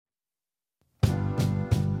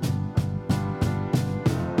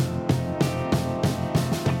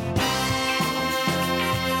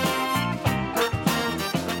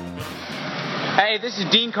this is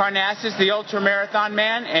Dean Karnassus, the Ultra Marathon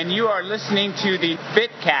Man, and you are listening to the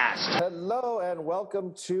FitCast. Hello and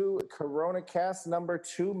welcome to Coronacast number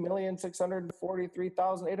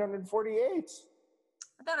 2,643,848.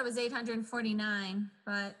 I thought it was 849,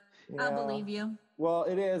 but yeah. I'll believe you. Well,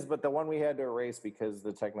 it is, but the one we had to erase because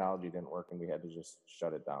the technology didn't work and we had to just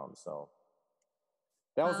shut it down. So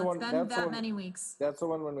that was the one. It's been that many weeks. That's the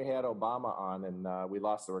one when we had Obama on and we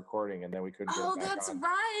lost the recording and then we couldn't get it back that's on.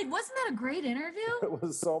 Right. Wasn't that a great interview? It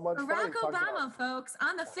was so much fun. Barack Obama, folks,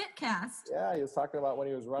 on the FitCast. Yeah, he was talking about when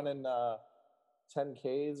he was running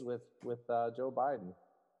 10Ks with Joe Biden.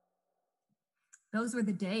 Those were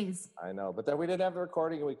the days. I know, but then we didn't have the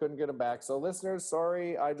recording and we couldn't get them back. So listeners,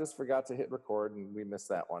 sorry, I just forgot to hit record and we missed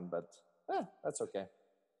that one, but that's okay.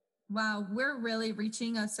 Wow, we're really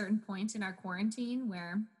reaching a certain point in our quarantine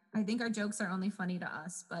where I think our jokes are only funny to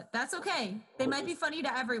us, but that's okay. They might be funny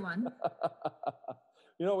to everyone.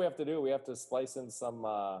 You know what we have to do? We have to splice in some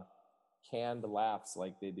canned laughs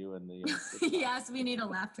like they do in the... Yes, we need a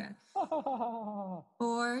laugh track.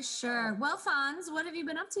 For sure. Well, Fonz, what have you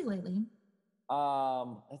been up to lately?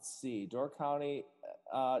 Let's see. Door County.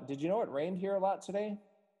 Did you know it rained here a lot today?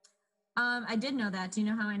 I did know that. Do you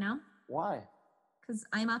know how I know? Why? Because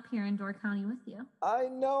I'm up here in Door County with you. I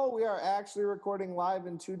know. We are actually recording live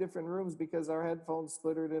in two different rooms because our headphone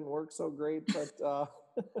splitter didn't work so great, but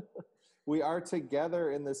we are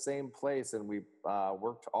together in the same place, and we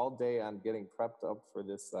worked all day on getting prepped up for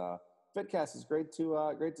this FitCast. It's great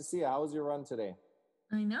to see you. How was your run today?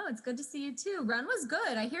 I know. It's good to see you, too. Run was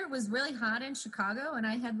good. I hear it was really hot in Chicago, and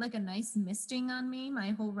I had like a nice misting on me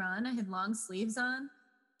my whole run. I had long sleeves on.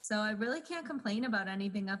 So I really can't complain about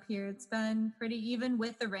anything up here. It's been pretty, even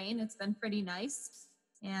with the rain, it's been pretty nice.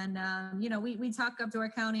 And, we talk up Door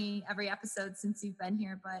County every episode since you've been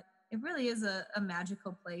here, but it really is a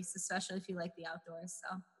magical place, especially if you like the outdoors.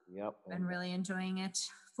 So yep, been really enjoying it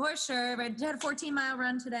for sure. I had a 14-mile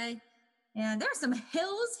run today, and there are some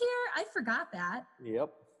hills here. I forgot that.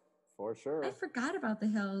 Yep, for sure. I forgot about the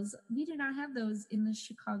hills. We do not have those in the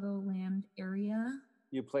Chicagoland area.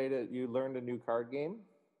 You learned a new card game?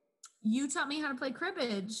 You taught me how to play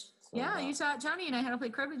cribbage. Yeah, you taught Johnny and I how to play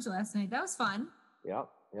cribbage last night. That was fun. Yep.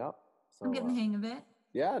 So, I'm getting the hang of it.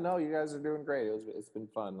 Yeah, no, you guys are doing great. It's been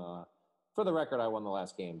fun. For the record, I won the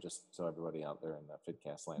last game, just so everybody out there in the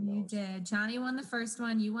FitCast land knows. You did. Johnny won the first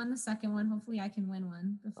one. You won the second one. Hopefully I can win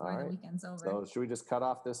one before the weekend's over. So should we just cut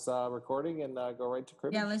off this recording and go right to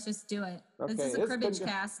cribbage? Yeah, let's just do it. Okay. This is a cribbage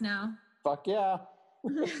cast now. Fuck yeah.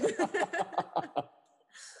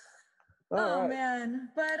 Right. Man.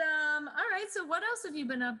 But, all right. So what else have you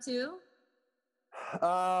been up to?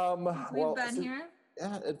 We've been here.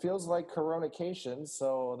 Yeah, it feels like Coronacation.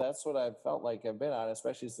 So that's what I've felt like I've been on,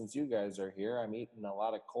 especially since you guys are here. I'm eating a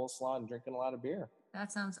lot of coleslaw and drinking a lot of beer.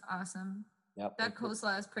 That sounds awesome. Yep. That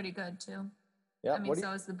coleslaw is pretty good too. Yeah. I mean,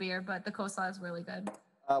 so is the beer, but the coleslaw is really good.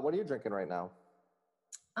 What are you drinking right now?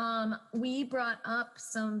 We brought up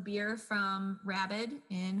some beer from Rabid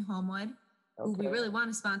in Homewood. Okay. We really want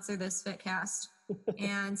to sponsor this FitCast.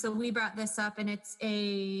 And so we brought this up, and it's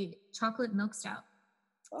a chocolate milk stout.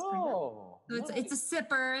 So nice. It's a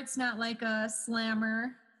sipper. It's not like a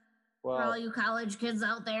slammer. Well, for all you college kids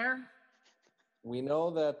out there. We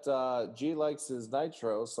know that G likes his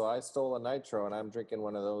nitro, so I stole a nitro, and I'm drinking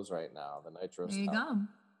one of those right now, the nitro There you stout.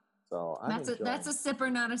 go. So that's a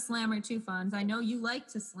sipper, not a slammer too, Fonz. I know you like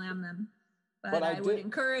to slam them, but I would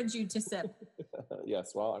encourage you to sip.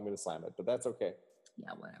 Yes, well, I'm going to slam it, but that's okay.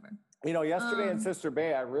 Yeah, whatever. You know, yesterday in Sister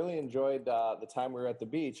Bay, I really enjoyed the time we were at the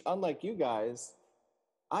beach. Unlike you guys,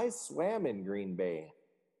 I swam in Green Bay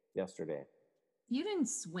yesterday. You didn't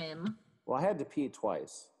swim. Well, I had to pee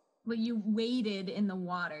twice. But you waded in the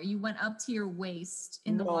water. You went up to your waist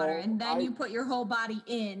in the water, and then you put your whole body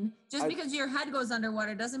in. Just because your head goes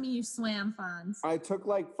underwater doesn't mean you swam, Fonz. I took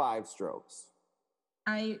like 5 strokes.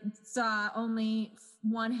 I saw only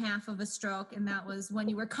one half of a stroke, and that was when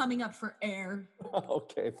you were coming up for air.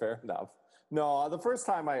 Okay, fair enough. No, the first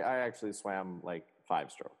time I actually swam like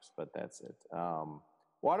 5 strokes, but that's it.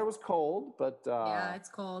 Water was cold, but yeah, it's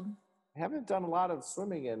cold. I haven't done a lot of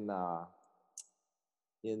swimming in the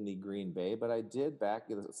Green Bay, but I did back.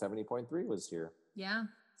 70.3 was here. Yeah,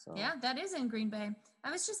 so. Yeah, that is in Green Bay. I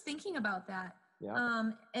was just thinking about that. Yeah.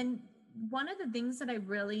 And one of the things that I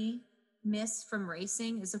really miss from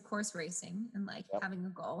racing is, of course, racing and having a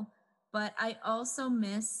goal. But I also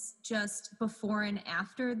miss just before and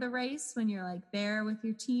after the race when you're like there with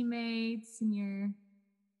your teammates and you're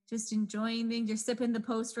just enjoying things. You're sipping the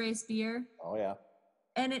post-race beer. Oh, yeah.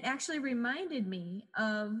 And it actually reminded me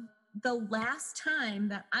of the last time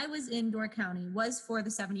that I was in Door County was for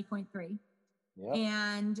the 70.3. Yep.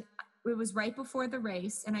 And it was right before the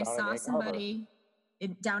race, and I Down in saw Egg somebody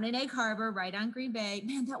down in Egg Harbor, right on Green Bay.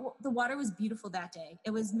 Man, the water was beautiful that day. It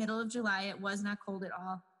was middle of July. It was not cold at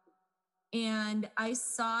all. And I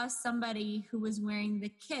saw somebody who was wearing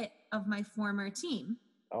the kit of my former team.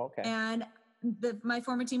 Okay. And my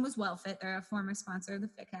former team was WellFit. They're a former sponsor of the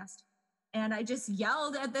Fitcast. And I just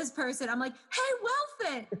yelled at this person. I'm like, hey,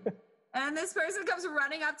 WellFit. And this person comes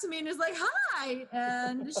running up to me and is like, hi.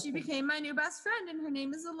 And she became my new best friend, and her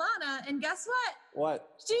name is Ilana. And guess what? What?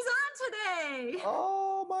 She's on today.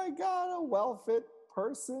 Oh my God, a well-fit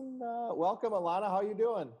person. Welcome, Ilana. How you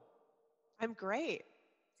doing? I'm great.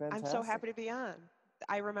 Fantastic. I'm so happy to be on.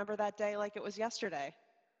 I remember that day like it was yesterday.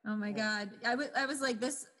 Oh my God. I was like,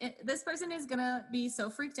 this person is going to be so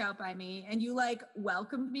freaked out by me. And you like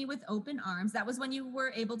welcomed me with open arms. That was when you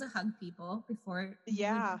were able to hug people before.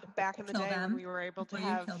 Yeah. Back in the day when we were able to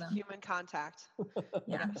have human contact.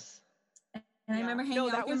 Yeah. Yes. And I remember hanging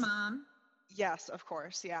out with your mom. Yes, of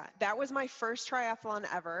course. Yeah. That was my first triathlon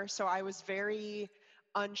ever. So I was very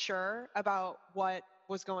unsure about what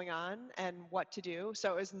was going on and what to do.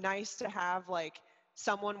 So it was nice to have like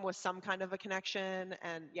someone with some kind of a connection,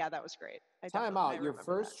 and yeah, that was great. Time out. Your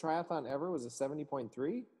first triathlon ever was a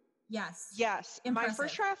 70.3? Yes. Yes. Impressive. My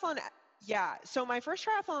first triathlon, yeah. So my first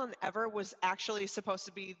triathlon ever was actually supposed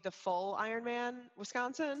to be the full Ironman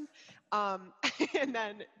Wisconsin. And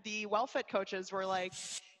then the WellFit coaches were like,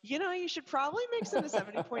 you should probably mix in the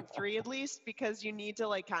 70.3 at least, because you need to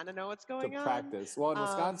like kind of know what's going on. Practice. Well, in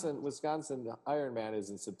Wisconsin Ironman is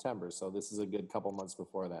in September, so this is a good couple months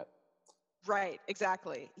before that. Right,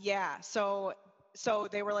 exactly. Yeah. So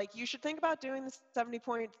they were like, you should think about doing the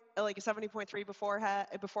 70.3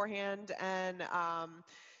 beforehand. And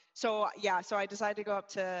so I decided to go up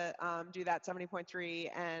to do that 70.3,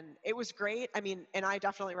 and it was great. I mean, and I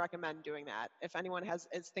definitely recommend doing that if anyone is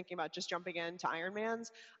thinking about just jumping into Ironmans.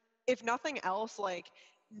 If nothing else, like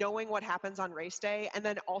knowing what happens on race day, and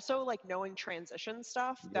then also like knowing transition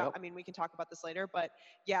stuff. Yep. I mean, we can talk about this later, but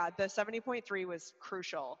yeah, the 70.3 was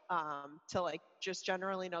crucial to like just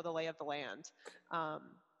generally know the lay of the land.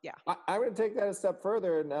 Yeah. I'm going to take that a step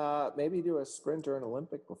further and maybe do a sprint or an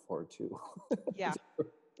Olympic before too. Yeah.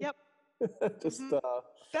 Yep. Just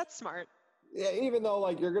that's smart. Yeah, even though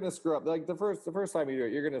like you're going to screw up, like the first time you do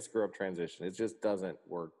it, you're going to screw up transition. It just doesn't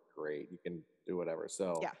work great. You can do whatever.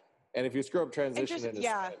 So yeah. And if you screw up transition,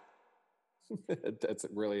 that's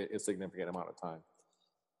really a significant amount of time.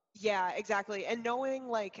 Yeah, exactly. And knowing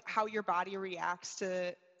like how your body reacts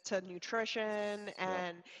to nutrition,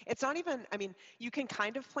 and it's not even, I mean, you can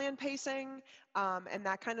kind of plan pacing and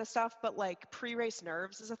that kind of stuff, but like pre-race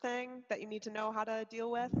nerves is a thing that you need to know how to deal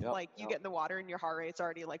with. Like you get in the water and your heart rate's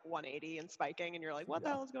already like 180 and spiking, and you're like, what the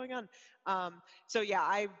hell is going on? So yeah,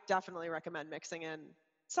 I definitely recommend mixing in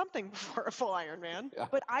something before a full Ironman. Yeah.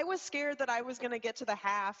 But I was scared that I was going to get to the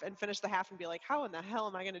half and finish the half and be like, how in the hell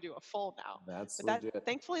am I going to do a full now? That's legit.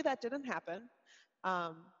 Thankfully that didn't happen.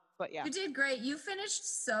 But yeah. You did great. You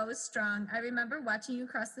finished so strong. I remember watching you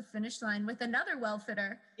cross the finish line with another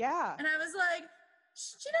well-fitter. Yeah. And I was like,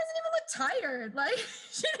 she doesn't even look tired. Like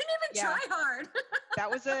she didn't even try hard. That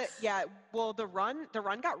was well, the run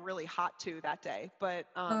got really hot too that day, but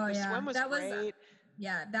swim was great.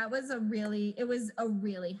 It was a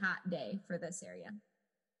really hot day for this area.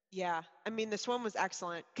 Yeah. I mean, the swim was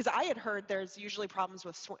excellent, because I had heard there's usually problems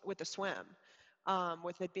with the swim,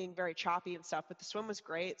 with it being very choppy and stuff, but the swim was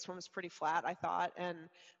great. Swim was pretty flat, I thought. But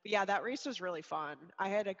yeah, that race was really fun.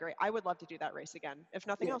 I would love to do that race again, if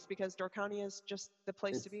nothing else, because Door County is just the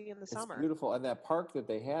place to be in the summer. It's beautiful. And that park that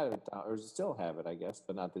they had, or still have it, I guess,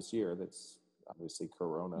 but not this year. That's obviously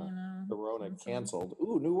Corona canceled.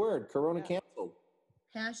 Ooh, new word, Corona canceled.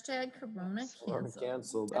 Hashtag Corona canceled. Corona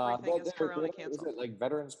canceled. Everything is Corona canceled. Is it like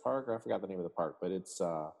Veterans Park? I forgot the name of the park, but it's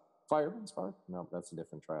Fireman's Park? No, that's a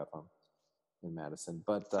different triathlon in Madison.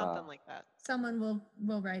 But something like that. Someone will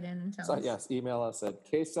write in and tell us. Yes, email us at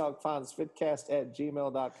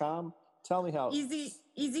ksouthfansfitcast@gmail.com. Tell me how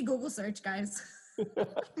easy Google search, guys.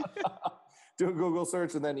 Do a Google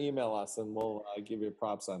search and then email us, and we'll give you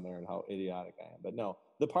props on there and how idiotic I am. But no,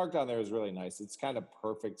 the park down there is really nice. It's kind of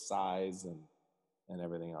perfect size and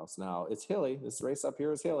everything else. Now it's hilly. This race up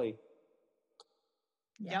here is hilly.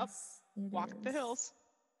 Yes, walk the hills.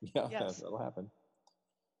 Yeah, that'll happen.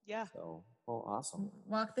 Yeah. So, well, awesome.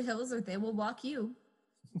 Walk the hills, or they will walk you.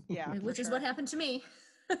 Yeah, which is what happened to me.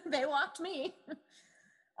 They walked me.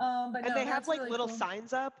 But and they have like really little cool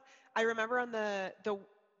signs up. I remember on the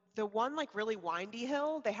one like really windy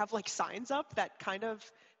hill, they have like signs up that kind of,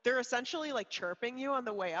 they're essentially like chirping you on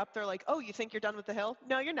the way up. They're like, oh, you think you're done with the hill?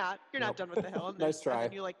 No, you're not. You're not done with the hill. And nice try. And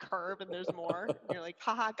then you like curve and there's more. And you're like,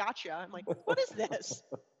 haha, gotcha. I'm like, what is this?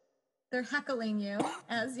 They're heckling you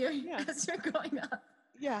as you're Yeah. as you're going up.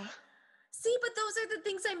 Yeah. See, but those are the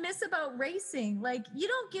things I miss about racing. Like, you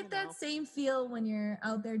don't get that same feel when you're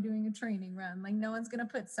out there doing a training run. Like, no one's gonna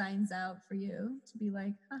put signs out for you to be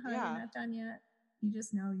like, haha, you're not done yet. You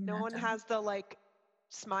just know you're no not one done. has the like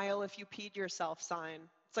smile if you peed yourself sign.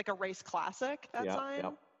 It's like a race classic, that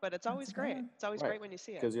sign, but it's always great. It's always great when you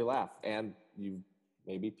see it. Because you laugh and you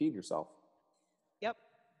maybe peed yourself. Yep.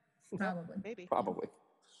 Probably. Yep, maybe. Probably.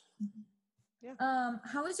 Yeah.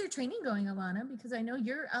 How is your training going, Ilana? Because I know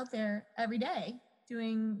you're out there every day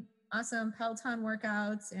doing awesome Peloton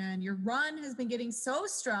workouts, and your run has been getting so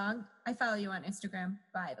strong. I follow you on Instagram,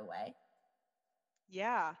 by the way.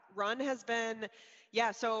 Yeah, run has been,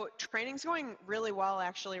 so training's going really well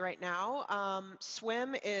actually right now.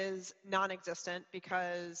 Swim is non-existent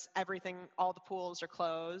because all the pools are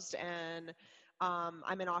closed, and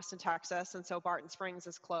I'm in Austin, Texas, and so Barton Springs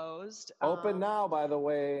is closed. Open now, by the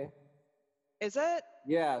way. Is it?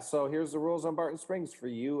 Yeah, so here's the rules on Barton Springs for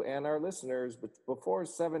you and our listeners. But before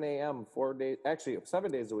 7 a.m.,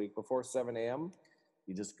 7 days a week, before 7 a.m.,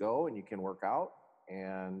 you just go and you can work out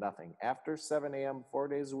and nothing. After 7 a.m., 4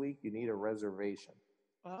 days a week, you need a reservation.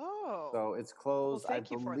 Oh. So it's closed, well,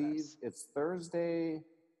 thank you for this. It's Thursday,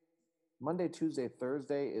 Monday, Tuesday,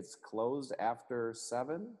 Thursday. It's closed after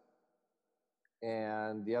 7.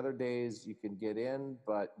 And the other days you can get in,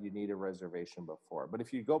 but you need a reservation before. But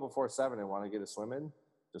if you go before 7 and want to get a swim in,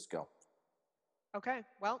 just go. Okay,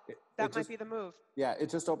 well, that might be the move. Yeah, it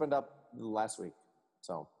just opened up last week.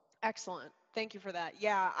 So excellent. Thank you for that.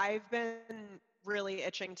 Yeah, I've been really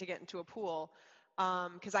itching to get into a pool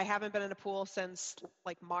because I haven't been in a pool since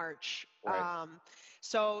like March. Right.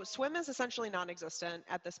 So swim is essentially non-existent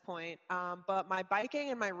at this point, but my biking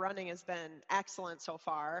and my running has been excellent so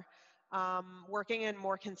far. Working in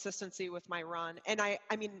more consistency with my run. And I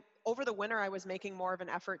mean, over the winter, I was making more of an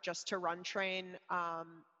effort just to run train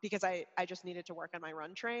because I just needed to work on my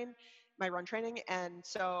run training. And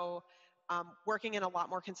so working in a lot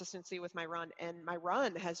more consistency with my run, and my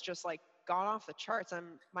run has just like gone off the charts.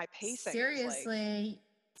 My pacing seriously,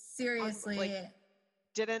 like,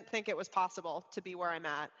 didn't think it was possible to be where I'm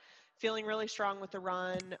at. Feeling really strong with the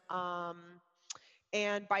run.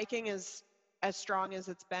 And biking is as strong as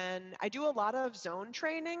it's been. I do a lot of zone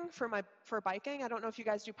training for biking. I don't know if you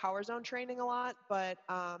guys do power zone training a lot, but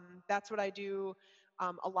that's what I do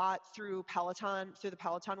a lot through the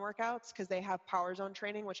Peloton workouts, because they have power zone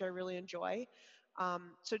training, which I really enjoy.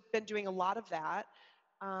 So been doing a lot of that.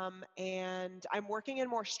 And I'm working in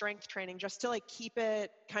more strength training just to like keep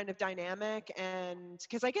it kind of dynamic, and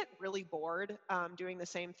because I get really bored doing the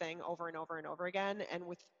same thing over and over and over again, and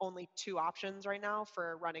with only 2 options right now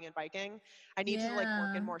for running and biking, I need to like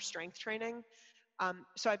work in more strength training.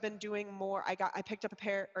 So I've been doing more. I picked up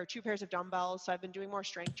 2 pairs of dumbbells, so I've been doing more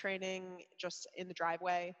strength training just in the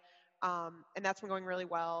driveway, and that's been going really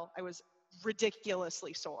well. I was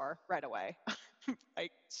ridiculously sore right away.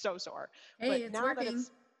 Like so sore. Hey, but it's now working.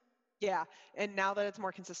 and now that it's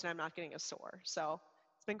more consistent, I'm not getting as sore. So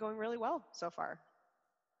it's been going really well so far.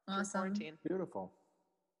 Awesome. Through quarantine. Beautiful.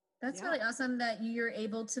 That's really awesome that you're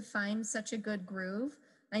able to find such a good groove.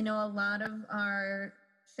 I know a lot of our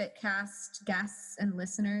FitCast guests and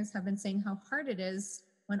listeners have been saying how hard it is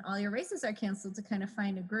when all your races are canceled to kind of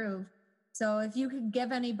find a groove. So if you could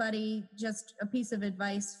give anybody just a piece of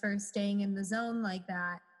advice for staying in the zone like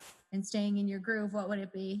that and staying in your groove, what would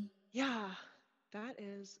it be? Yeah,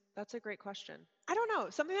 that's a great question. I don't know.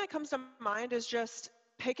 Something that comes to mind is just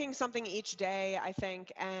picking something each day, I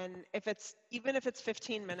think. And even if it's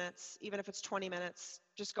 15 minutes, even if it's 20 minutes,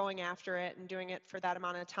 just going after it and doing it for that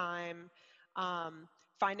amount of time,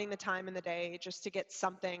 finding the time in the day just to get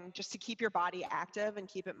something, just to keep your body active and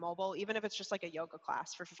keep it mobile, even if it's just like a yoga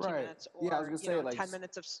class for 15 minutes or I was gonna say, like 10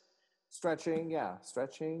 minutes of stretching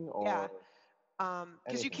or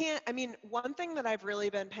because you can't, I mean, one thing that I've really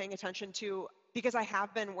been paying attention to, because I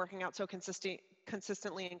have been working out so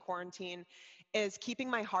consistently in quarantine, is keeping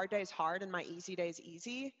my hard days hard and my easy days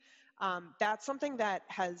easy. That's something that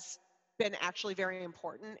has been actually very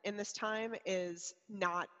important in this time, is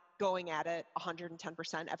not going at it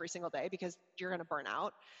 110% every single day, because you're going to burn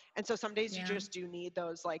out. And so some days you just do need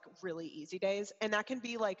those like really easy days. And that can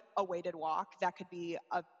be like a weighted walk. That could be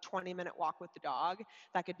a 20-minute walk with the dog.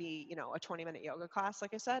 That could be, a 20-minute yoga class,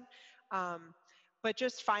 like I said. But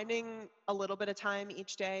just finding a little bit of time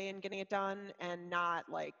each day and getting it done, and not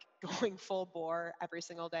like going full bore every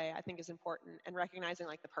single day, I think is important, and recognizing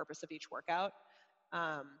like the purpose of each workout.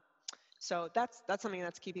 So that's something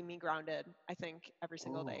that's keeping me grounded, I think, every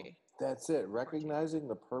single day. That's it. Recognizing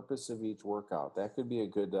the purpose of each workout. That could be a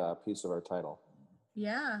good piece of our title.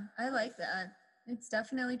 Yeah, I like that. It's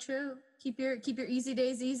definitely true. Keep your easy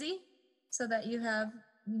days easy, so that you have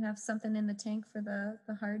something in the tank for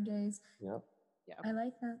the hard days. Yep. Yeah. I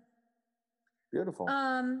like that. Beautiful.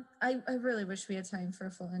 I really wish we had time for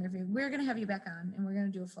a full interview. We're gonna have you back on, and we're gonna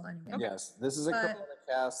do a full interview. Okay. Yes, this is a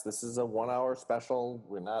Coronacast. This is a 1 hour special.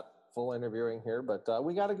 We're not full interviewing here, but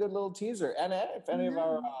we got a good little teaser. And if any of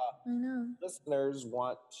our listeners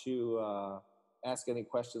want to ask any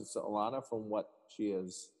questions to Ilana from what she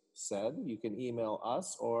has said, you can email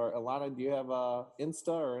us. Or Ilana, do you have a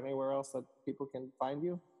Insta or anywhere else that people can find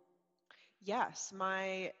you? Yes,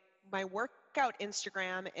 my workout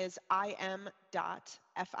Instagram is im.fit1.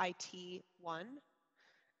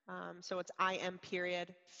 So it's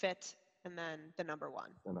im.fit and then the number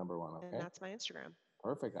 1. The number 1, okay. And that's my Instagram.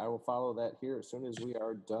 Perfect. I will follow that here as soon as we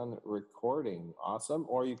are done recording. Awesome.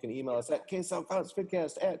 Or you can email us at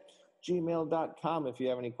ksouthfitcast@gmail.com if you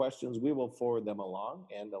have any questions. We will forward them along,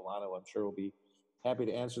 and Ilana, I'm sure, will be happy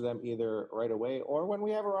to answer them either right away or when we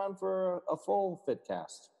have her on for a full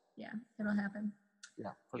Fitcast. Yeah, it'll happen.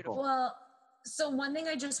 Yeah, beautiful. cool. Well, so one thing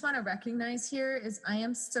I just want to recognize here is I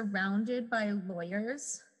am surrounded by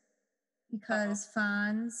lawyers because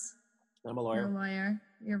Fonz, I'm a you're a lawyer. lawyer.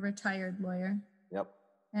 You're a retired lawyer. Yep.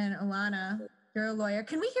 And Ilana, you're a lawyer.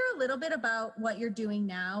 Can we hear a little bit about what you're doing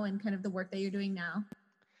now and kind of the work that you're doing now?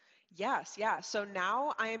 Yes, yeah. So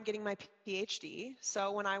now I am getting my PhD.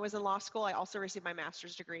 So when I was in law school, I also received my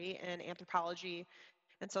master's degree in anthropology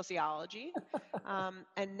and sociology.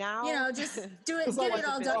 And now, just do it, Just get like it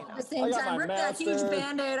all the done big- at the same I got time. my Rip that huge master's.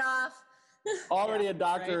 Band-Aid off. Already a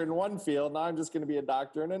doctor right. in one field. Now I'm just going to be a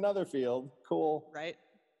doctor in another field. Cool. Right.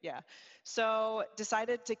 Yeah. So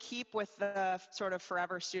decided to keep with the sort of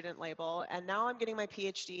forever student label. And now I'm getting my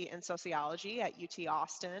PhD in sociology at UT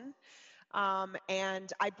Austin.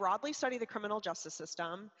 And I broadly study the criminal justice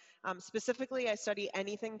system. Specifically, I study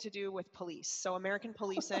anything to do with police. So American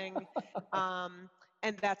policing,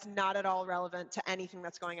 and that's not at all relevant to anything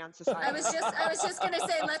that's going on in society. I was just going to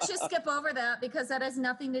say, let's just skip over that because that has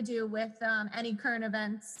nothing to do with any current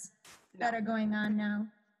events that are going on now.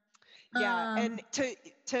 Yeah, and to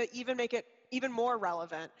even make it even more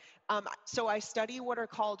relevant, so I study what are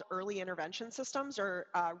called early intervention systems or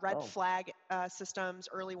red flag systems,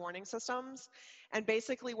 early warning systems. And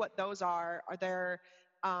basically what those are they're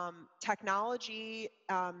technology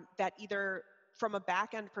that either from a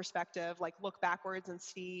back-end perspective, like look backwards and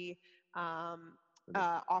see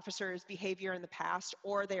officers' behavior in the past,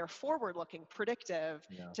 or they are forward-looking, predictive,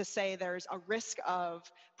 to say there's a risk of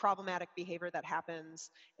problematic behavior that happens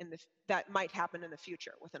that might happen in the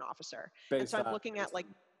future with an officer. And so I'm looking at like,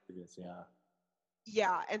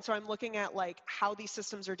 and so I'm looking at like how these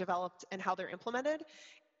systems are developed and how they're implemented.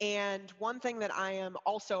 And one thing that I am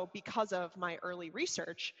also, because of my early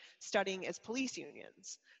research, studying is police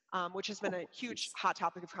unions, which has been a huge hot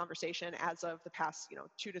topic of conversation as of the past,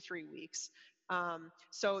 2 to 3 weeks.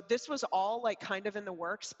 So this was all like kind of in the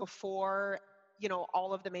works before,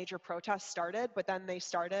 all of the major protests started, but then they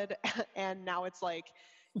started and now it's like,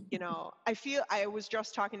 I was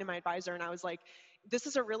just talking to my advisor and I was like, this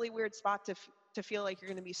is a really weird spot to feel like you're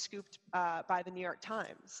going to be scooped by the New York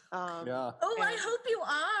Times. I hope you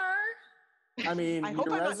are. I mean, I hope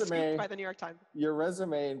your I'm not resume scooped by the New York Times. Your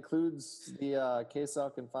resume includes the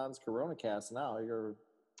K-Salk and Fonz Coronacast now. You're a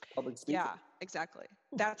public speaker. Yeah, exactly.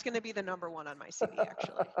 That's going to be the number 1 on my CV,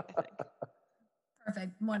 actually, I think.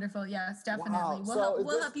 Perfect. Wonderful. Yes, definitely. Wow.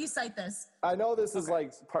 We'll help you cite this. I know this is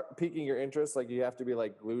like piquing your interest. Like you have to be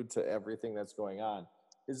like glued to everything that's going on.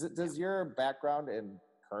 Does your background and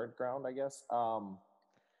current ground, I guess,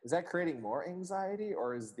 is that creating more anxiety,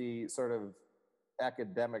 or is the sort of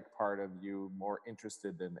academic part of you more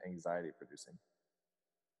interested than anxiety producing?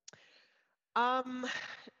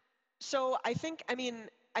 So I think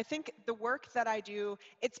the work that I do,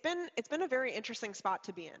 it's been a very interesting spot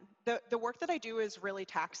to be in. The work that I do is really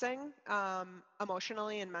taxing,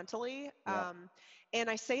 emotionally and mentally. And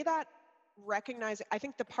I say that recognizing, I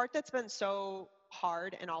think the part that's been so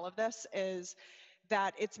hard in all of this is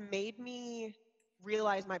that it's made me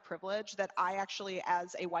realize my privilege that I actually,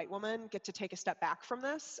 as a white woman, get to take a step back from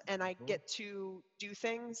this and I get to do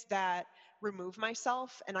things that remove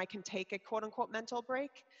myself and I can take a quote unquote mental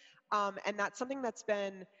break. And that's something that's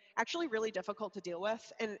been actually really difficult to deal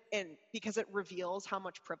with and because it reveals how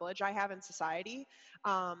much privilege I have in society,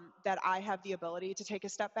 that I have the ability to take a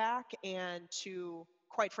step back and to,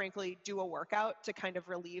 quite frankly, do a workout to kind of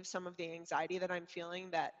relieve some of the anxiety that I'm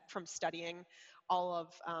feeling that from studying all of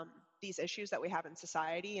these issues that we have in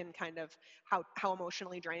society and kind of how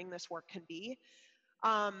emotionally draining this work can be.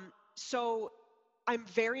 So I'm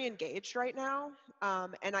very engaged right now,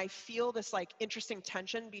 and I feel this like interesting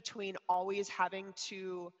tension between always having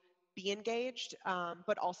to be engaged,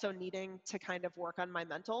 but also needing to kind of work on my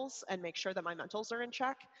mentals and make sure that my mentals are in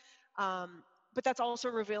check. But that's also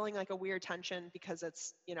revealing like a weird tension because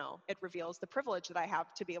it's, you know, it reveals the privilege that I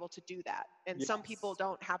have to be able to do that. And some people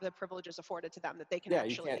don't have the privileges afforded to them that they can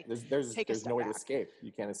actually you can't. take a There's step no way to back. escape.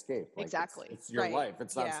 You can't escape. Like, Exactly. It's your Right. life.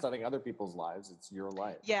 It's not Yeah. studying other people's lives. It's your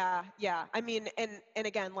life. Yeah. Yeah. I mean, and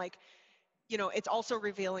again, like, you know, it's also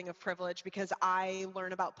revealing of privilege because I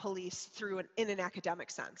learn about police through in an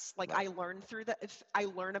academic sense. Like Right. I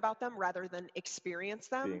learn about them rather than experience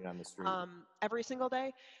them Being on the street. every single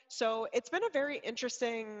day. So it's been a very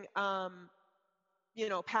interesting, you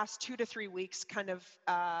know, past 2 to 3 weeks, kind of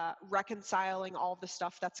reconciling all the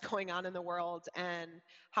stuff that's going on in the world and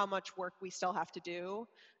how much work we still have to do.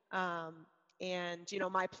 And you know,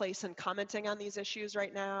 my place in commenting on these issues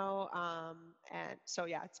right now, and so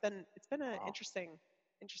yeah, it's been an interesting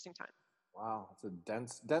time. Wow, it's a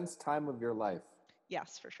dense time of your life.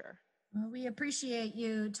 Yes, for sure. Well, we appreciate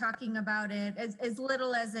you talking about it as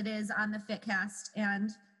little as it is on the Fitcast.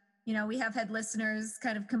 And, you know, we have had listeners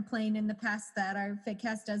kind of complain in the past that our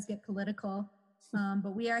Fitcast does get political.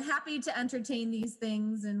 But we are happy to entertain these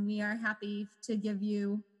things, and we are happy to give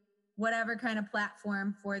you whatever kind of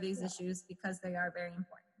platform for these issues because they are very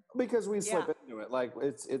important. Because we slip into it, like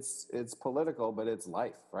it's political, but it's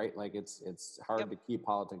life, right? Like it's hard to keep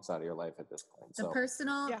politics out of your life at this point. The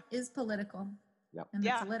personal is political. Yep. And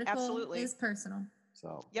the political absolutely. is personal.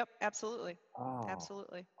 So. Yep, absolutely. Oh,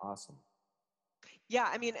 absolutely. Awesome. Yeah,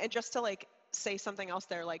 I mean, and just to like say something else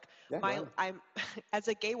there, like I'm as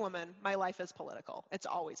a gay woman, my life is political. It's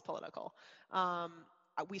always political.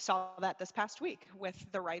 We saw that this past week with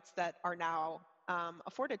the rights that are now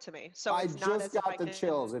afforded to me. So I it's not just got the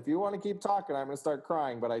chills. If you want to keep talking, I'm going to start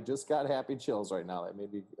crying, but I just got happy chills right now. That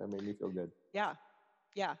made me feel good. Yeah.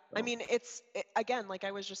 Yeah. So. I mean, again, like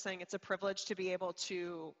I was just saying, it's a privilege to be able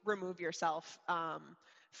to remove yourself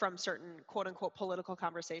from certain quote unquote political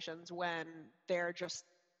conversations when they're just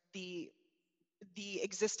the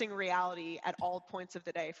existing reality at all points of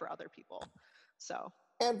the day for other people. So.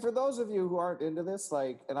 And for those of you who aren't into this,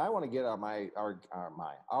 like, and I want to get on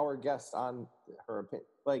our guest on her opinion,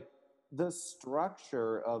 like the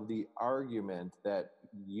structure of the argument that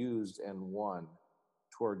used and won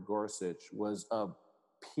toward Gorsuch was a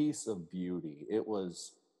piece of beauty. It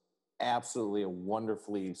was absolutely a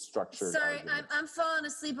wonderfully structured argument. I'm falling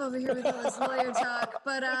asleep over here with all this lawyer talk,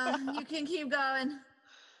 but you can keep going.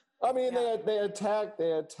 I mean, they attacked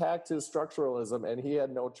his structuralism, and he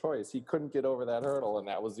had no choice. He couldn't get over that hurdle, and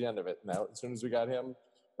that was the end of it. Now, as soon as we got him,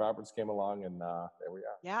 Roberts came along, and there we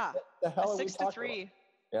are. Yeah, what the hell 6-3.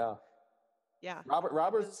 Yeah, yeah.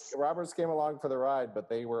 Roberts came along for the ride, but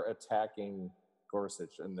they were attacking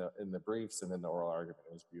Gorsuch in the briefs and in the oral argument.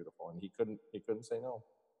 It was beautiful, and he couldn't say no.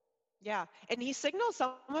 Yeah, and he signaled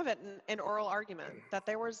some of it in oral argument that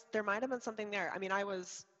there might have been something there. I mean, I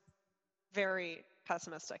was very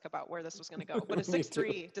pessimistic about where this was going to go, but a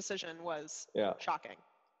 6-3 decision was shocking.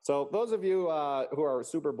 So those of you who are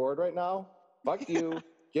super bored right now, fuck you.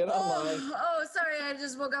 Get online. Oh, sorry, I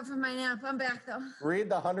just woke up from my nap. I'm back though. Read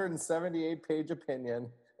the 178-page opinion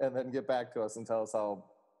and then get back to us and tell us how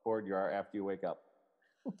bored you are after you wake up.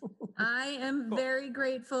 I am very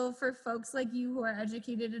grateful for folks like you who are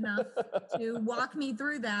educated enough to walk me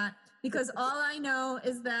through that, because all I know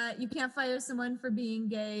is that you can't fire someone for being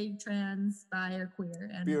gay, trans, bi, or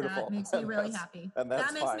queer, and Beautiful. That makes me really happy. And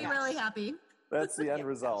that makes me really happy. That's the end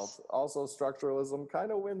result. Also, structuralism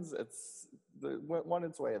kind of wins. Won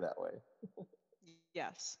its way that way.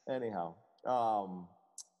 Yes. Anyhow,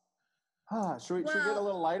 should we get a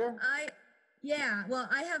little lighter?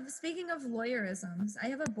 Speaking of lawyerisms, I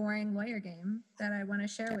have a boring lawyer game that I want to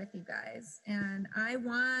share with you guys. And I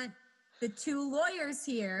want the two lawyers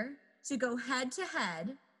here to go head to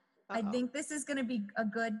head. I think this is going to be a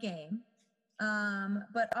good game.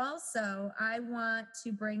 But also, I want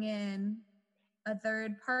to bring in a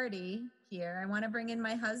third party here. I want to bring in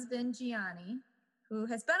my husband, Gianni, who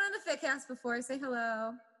has been on the Fitcast before. Say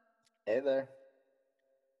hello. Hey there.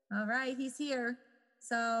 All right, he's here.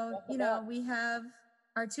 So, we have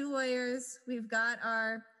our two lawyers. We've got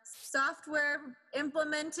our software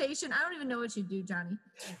implementation. I don't even know what you do, Johnny.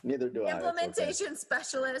 Neither do I. Implementation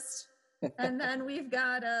specialist. And then we've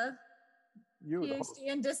got a PhD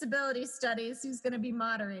in disability studies who's going to be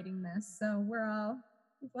moderating this. So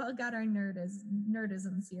we've all got our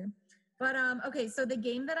nerdisms here. But, okay, so the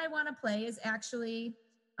game that I want to play is actually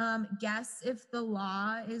guess if the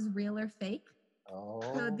law is real or fake.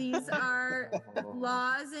 So these are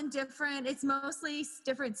laws in it's mostly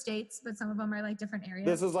different states, but some of them are like different areas.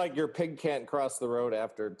 This is like your pig can't cross the road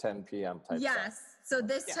after 10 p.m. type Yes. stuff. So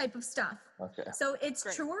this type of stuff. Okay. So it's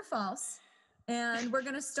true or false. And we're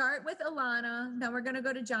going to start with Ilana. Then we're going to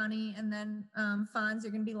go to Johnny. And then Fonz,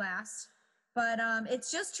 you're going to be last. But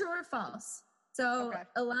it's just true or false. So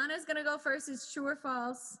Ilana's going to go first. It's true or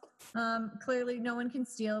false. Clearly, no one can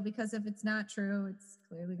steal because if it's not true, it's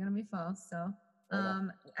clearly going to be false. So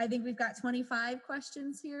I think we've got 25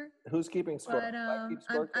 questions here. Who's keeping score? But,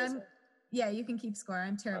 yeah, you can keep score.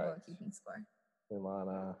 I'm terrible at keeping score.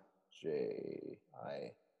 Ilana,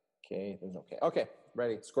 J-I-K. Okay. Okay,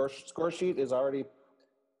 ready. Score sheet is already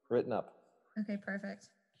written up. Okay, perfect.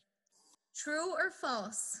 True or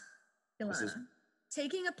false, Ilana?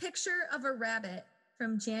 Taking a picture of a rabbit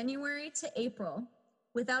from January to April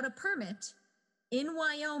without a permit in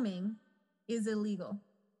Wyoming is illegal.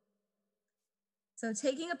 So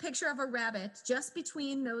taking a picture of a rabbit just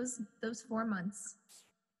between those 4 months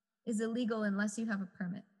is illegal unless you have a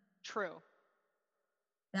permit. True.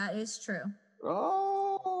 That is true.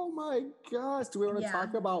 Oh my gosh. Do we want to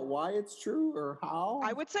talk about why it's true or how?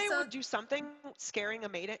 I would say we'll do something scaring the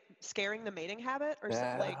mating habit or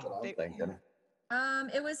something like I'm thinking.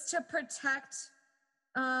 It was to protect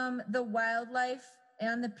the wildlife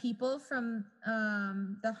and the people from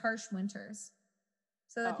the harsh winters.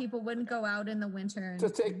 So that people wouldn't go out in the winter and to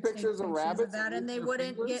take pictures of rabbits and they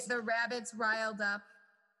wouldn't get the rabbits riled up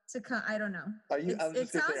to come. I don't know. It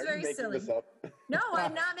sounds very silly. No,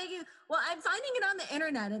 I'm not making. Well, I'm finding it on the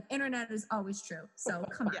internet, and internet is always true. So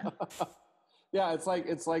come on. Yeah, it's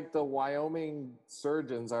like the Wyoming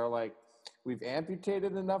surgeons are like, we've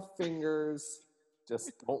amputated enough fingers.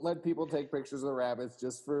 Just don't let people take pictures of the rabbits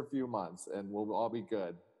just for a few months, and we'll all be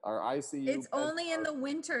good. Our ICU. It's only in the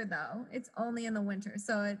winter, though. It's only in the winter,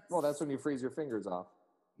 so it's. Well, that's when you freeze your fingers off.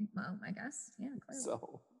 Well, I guess, yeah. Clearly.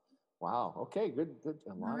 So, wow. Okay, good. A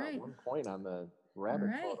lot of 1 point on the rabbit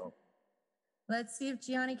photo. Let's see if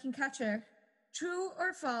Gianni can catch her. True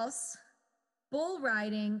or false? Bull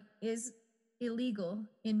riding is illegal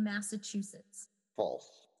in Massachusetts.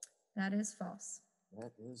 False. That is false.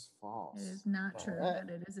 That is false. It is not true that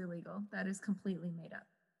it is illegal. That is completely made up.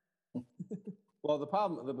 Well, the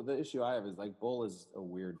problem, the issue I have is like bull is a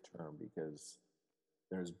weird term because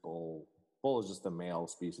there's bull. Bull is just the male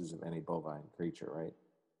species of any bovine creature, right?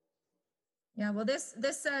 Yeah, well, this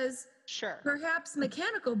says perhaps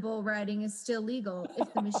mechanical bull riding is still legal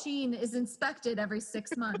if the machine is inspected every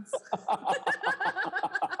 6 months.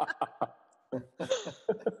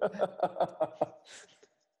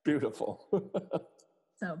 Beautiful.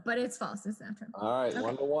 So, but it's false. It's not true. All right,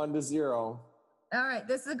 1 to 0. All right,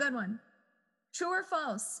 this is a good one. True or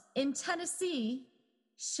false? In Tennessee,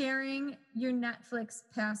 sharing your Netflix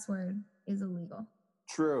password is illegal.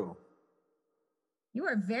 True. You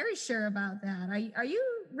are very sure about that. Are you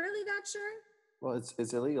really that sure? Well,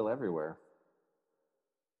 it's illegal everywhere.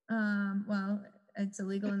 Well, it's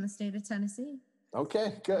illegal in the state of Tennessee.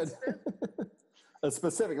 Okay, good.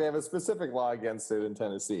 They have a specific law against it in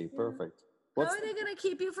Tennessee. Yeah. Perfect. How are they going to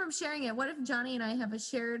keep you from sharing it? What if Johnny and I have a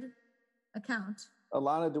shared account?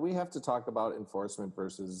 Alana, do we have to talk about enforcement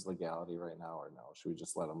versus legality right now, or no? Should we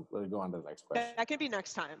just let it go on to the next question? That can be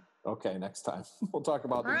next time. Okay, next time. We'll talk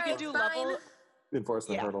about we can do level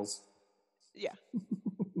enforcement hurdles. Yeah.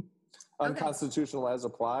 Unconstitutional as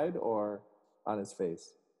applied or on its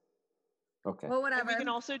face? Okay. Well, whatever. And we can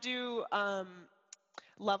also do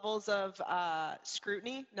levels of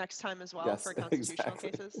scrutiny next time as well for constitutional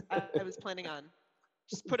cases. I was planning on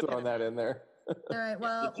just throwing that in there. All right.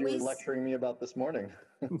 Well, that you were lecturing me about this morning.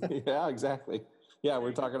 Yeah, exactly. Yeah,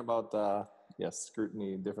 we're talking about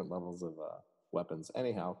scrutiny, different levels of weapons.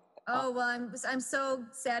 Anyhow. Oh well, I'm so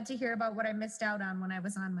sad to hear about what I missed out on when I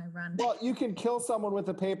was on my run. Well, you can kill someone with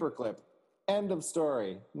a paperclip. End of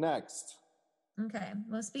story. Next. Okay.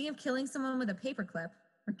 Well, speaking of killing someone with a paperclip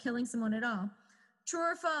or killing someone at all, true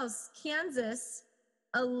or false? Kansas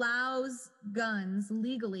allows guns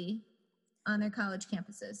legally on their college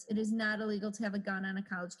campuses. It is not illegal to have a gun on a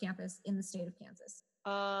college campus in the state of Kansas.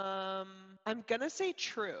 I'm gonna say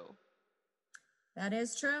true. That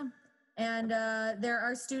is true. And there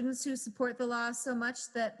are students who support the law so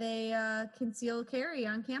much that they conceal carry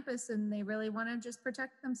on campus, and they really want to just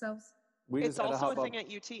protect themselves. It's also a thing at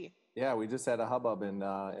UT. Yeah, we just had a hubbub in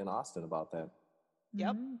Austin about that.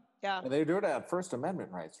 Yep. Mm-hmm. Yeah. And they do it at First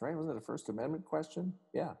Amendment rights, right? Wasn't it a First Amendment question?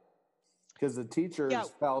 Yeah. Because the teachers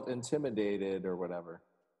felt intimidated or whatever.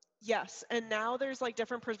 Yes, and now there's like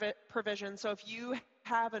different provisions. So if you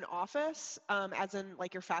have an office, as in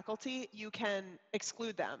like your faculty, you can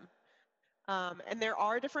exclude them. And there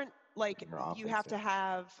are different Like Your office, you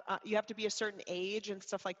have to be a certain age and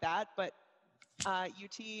stuff like that. But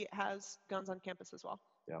UT has guns on campus as well.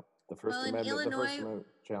 Yep. The First Well, in Amendment. The First Illinois- Amendment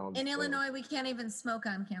challenge. In Illinois, we can't even smoke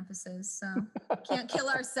on campuses, so can't kill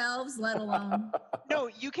ourselves, let alone. No,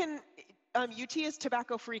 you can. UT is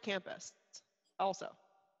tobacco-free campus, also,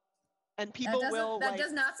 and people will. That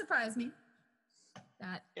does not surprise me.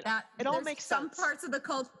 It all there's makes some sense. parts of the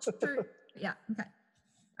culture. Yeah. Okay.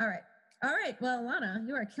 All right. Well, Ilana,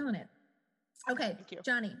 you are killing it. Okay, Thank you.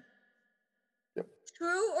 Johnny. Yep.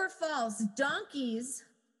 True or false? Donkeys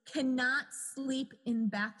cannot sleep in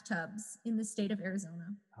bathtubs in the state of Arizona.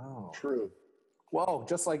 Oh. True. Whoa,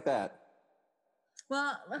 just like that.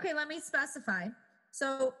 Well, okay, let me specify.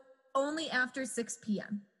 So only after 6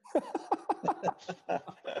 p.m.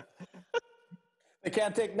 They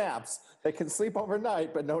can't take naps. They can sleep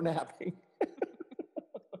overnight, but no napping.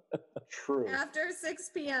 True. After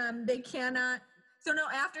 6 p.m., they cannot. So no,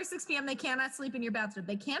 after 6 p.m., they cannot sleep in your bathtub.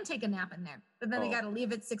 They can take a nap in there, but then they Oh. got to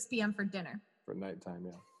leave at 6 p.m. for dinner. For nighttime,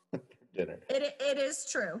 yeah. Dinner. It is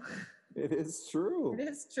true. It is true. It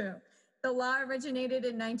is true. The law originated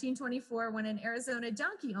in 1924 when an Arizona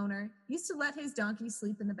donkey owner used to let his donkey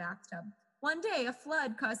sleep in the bathtub. One day, a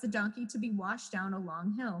flood caused the donkey to be washed down a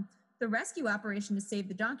long hill. The rescue operation to save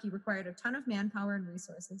the donkey required a ton of manpower and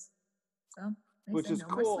resources. So, they Which said is no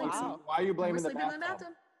more cool. sleeping. Wow. Why are you No more blaming the sleeping in bathtub?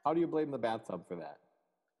 How do you blame the bathtub for that?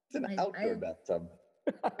 It's an I- outdoor bathtub.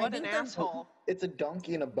 What think an they're- asshole! It's a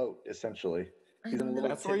donkey in a boat, essentially. I He's in a don't know. little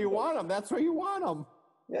That's where you tin boat. want them. That's where you want them.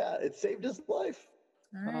 Yeah, it saved his life.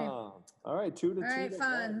 All right. All right, 2 to 2. All right, to 1.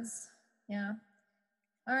 Fonz. Yeah.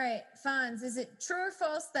 All right, Fonz, is it true or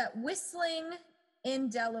false that whistling in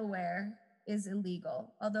Delaware is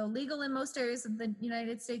illegal? Although legal in most areas of the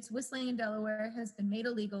United States, whistling in Delaware has been made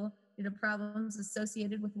illegal due to problems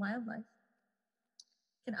associated with wildlife.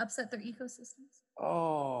 Can upset their ecosystems.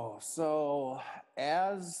 Oh, so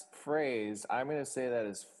as phrased, I'm going to say that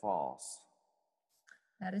is false.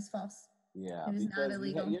 That is false. Yeah, It is not because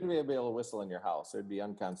illegal. you'd be able to whistle in your house. It'd be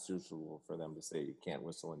unconstitutional for them to say you can't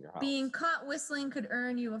whistle in your house. Being caught whistling could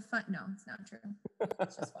earn you a fine. No, it's not true.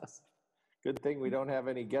 It's just false. Good thing we don't have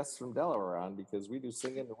any guests from Delaware on because we do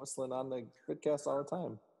singing and whistling on the Goodcast all the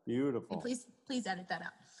time. Beautiful. Hey, please edit that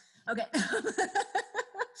out. Okay.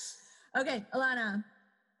 Okay, Ilana.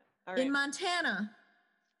 All right. In Montana,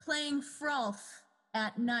 playing frolf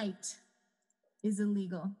at night is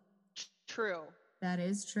illegal. True. That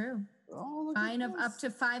is true. Oh, look at Fine of this. up to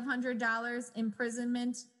 $500,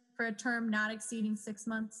 imprisonment for a term not exceeding 6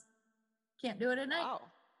 months. Can't do it at night. Wow.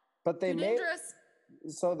 But they Too make dangerous.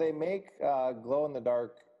 so they make glow in the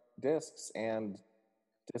dark discs and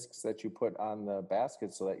discs that you put on the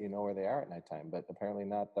basket so that you know where they are at nighttime. But apparently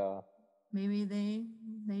not. Maybe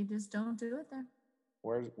they just don't do it there.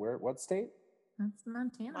 Where? What state? That's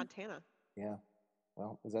Montana. Montana. Yeah.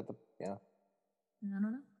 Well, is that the? Yeah. I don't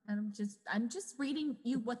know. I'm just reading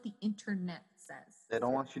you what the internet says. They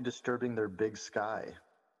don't want you disturbing their big sky.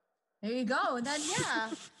 There you go. And then yeah,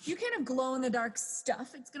 you can't have glow in the dark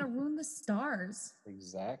stuff. It's gonna ruin the stars.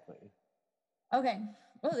 Exactly. Okay.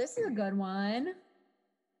 Oh, this is a good one.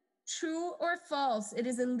 True or false? It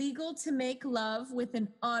is illegal to make love with an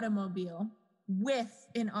automobile. With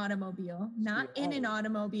an automobile, not in an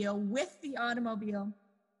automobile, with the automobile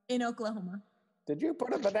in Oklahoma. Did you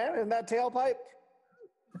put a banana in that tailpipe?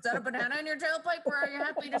 Is that a banana in your tailpipe, or are you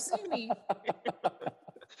happy to see me?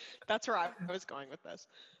 That's where I was going with this.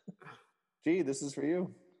 Gee, this is for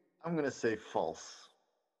you. I'm going to say false.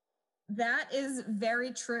 That is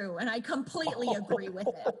very true, and I completely agree with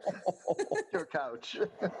it. Your couch.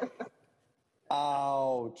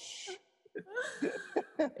 Ouch.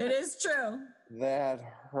 It is true. That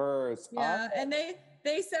hurts. Yeah, and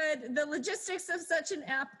they said the logistics of such an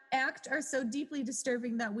act are so deeply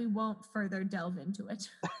disturbing that we won't further delve into it.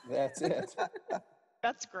 That's it.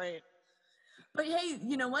 That's great. But hey,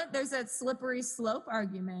 you know what? There's that slippery slope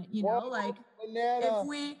argument, you know, Whoa, like banana.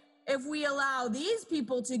 if we allow these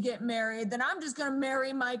people to get married, then I'm just going to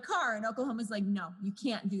marry my car. And Oklahoma's like, no, you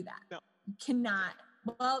can't do that. No. You cannot.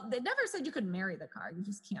 Well, they never said you could marry the car. You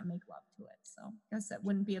just can't make love to it. So I guess that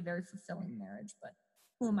wouldn't be a very fulfilling marriage, but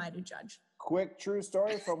who am I to judge? Quick true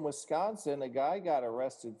story from Wisconsin. A guy got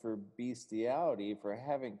arrested for bestiality for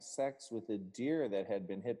having sex with a deer that had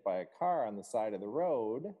been hit by a car on the side of the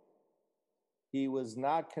road. He was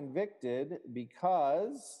not convicted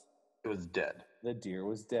because It was dead. the deer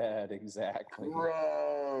was dead. Exactly.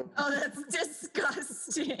 Bro. Oh, that's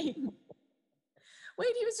disgusting. Wait,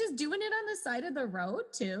 he was just doing it on the side of the road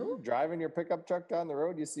too? Driving your pickup truck down the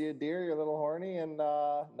road, you see a deer, you're a little horny, and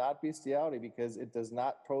not bestiality because it does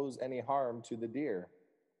not pose any harm to the deer.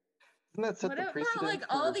 Doesn't that set What the about precedent like for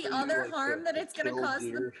all the you, other like, harm that it's going to kill cause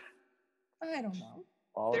them? deer? I don't know.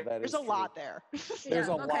 All of that There's is a lot there. There's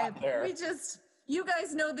a lot there. You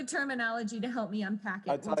guys know the terminology to help me unpack it.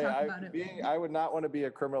 I tell We'll you, talk about it. I would not want to be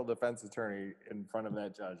a criminal defense attorney in front of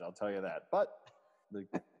that judge. I'll tell you that. But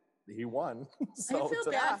he won. So I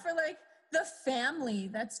feel bad for like the family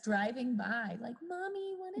that's driving by. Like,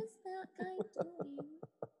 mommy, what is that guy doing?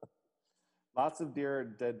 Lots of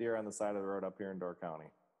dead deer on the side of the road up here in Door County.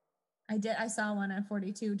 I saw one on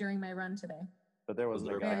 42 during my run today. But there Was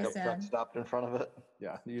wasn't there a a guy. pickup truck stopped in front of it?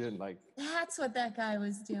 Yeah, you didn't like. That's what that guy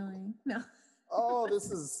was doing. No. Oh,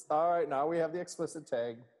 this is all right. Now we have the explicit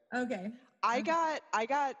tag. Okay. I got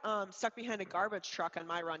stuck behind a garbage truck on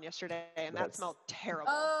my run yesterday, and that smelled terrible.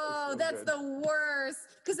 Oh, so that's good. the worst.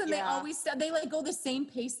 Because then they always they like go the same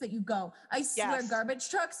pace that you go. I swear, garbage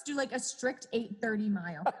trucks do like a strict 8:30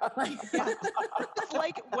 mile. Like, It's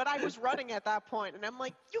like what I was running at that point, and I'm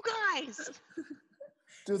like, you guys.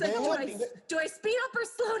 Do I speed up or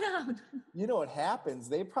slow down? You know what happens?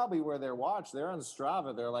 They probably wear their watch. They're on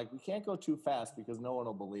Strava. They're like, we can't go too fast because no one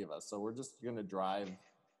will believe us. So we're just going to drive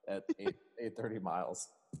at 8:30 miles,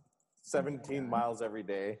 17 miles every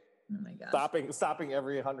day. Oh my gosh. Stopping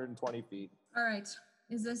every 120 feet. All right.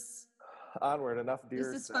 Is this onward? Enough deer.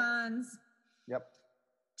 This is Fonz. Yep.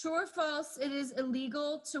 True or false? It is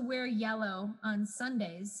illegal to wear yellow on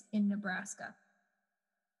Sundays in Nebraska.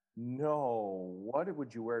 No. What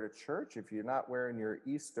would you wear to church if you're not wearing your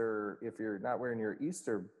Easter? If you're not wearing your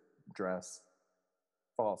Easter dress?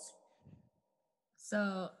 False.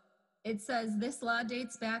 So it says this law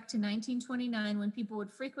dates back to 1929 when people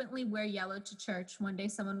would frequently wear yellow to church. One day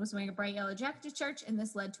someone was wearing a bright yellow jacket to church and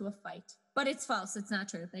this led to a fight. But it's false. It's not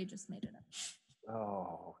true. They just made it up.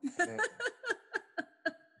 Oh. Okay.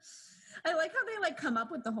 I like how they like come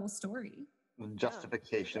up with the whole story.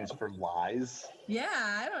 Justifications for lies.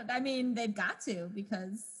 Yeah, I mean, they've got to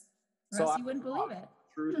because or else you wouldn't believe it.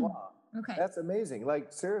 True law. Okay. That's amazing.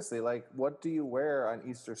 Like, seriously, like, what do you wear on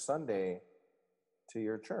Easter Sunday to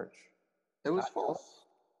your church? It was false.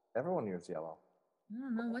 Everyone wears yellow. I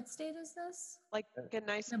don't know. What state is this? Like a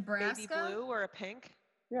nice Nebraska? baby blue or a pink?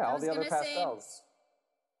 Yeah, all the other pastels.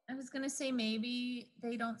 I was going to say maybe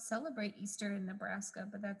they don't celebrate Easter in Nebraska,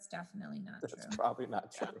 but that's definitely not true. That's probably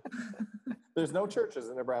not true. There's no churches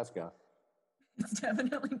in Nebraska. It's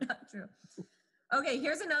definitely not true. Okay,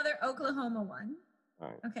 here's another Oklahoma one. All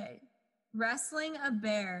right. Okay. Wrestling a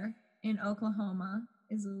bear in Oklahoma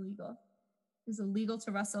is illegal. Is illegal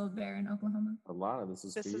to wrestle a bear in Oklahoma? Ilana, this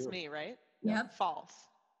is This is me, right? Yep. False.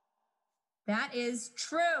 That is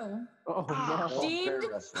true. Oh, no. Deemed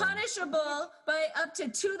punishable by up to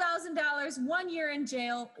 $2,000, 1 year in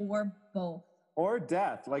jail, or both. Or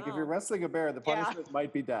death. Like, if you're wrestling a bear, the punishment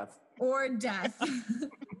might be death. Or death.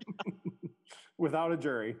 Without a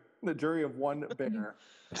jury. The jury of one bear.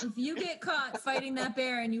 If you get caught fighting that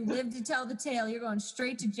bear and you live to tell the tale, you're going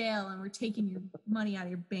straight to jail and we're taking your money out of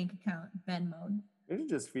your bank account, Venmo. You should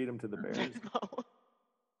just feed them to the bears.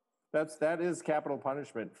 That is capital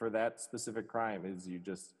punishment for that specific crime. Is you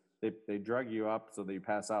just they drug you up so that you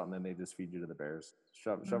pass out and then they just feed you to the bears.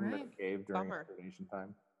 Shove them in a cave during hibernation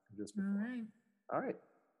time. All right.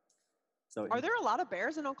 So are there a lot of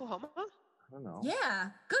bears in Oklahoma? I don't know.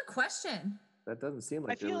 Yeah, good question. That doesn't seem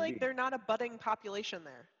like. I feel like they're not a budding population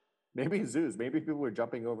there. Maybe zoos. Maybe people were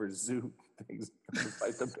jumping over zoo things to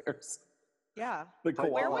fight the bears. Yeah.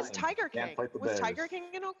 Where was Tiger King? Was Tiger King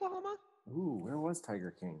in Oklahoma? Ooh, where was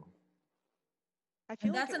Tiger King? I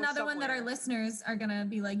feel that's another one that our listeners are gonna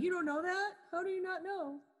be like, you don't know that? How do you not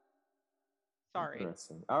know? Sorry.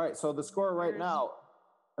 All right, so the score right now: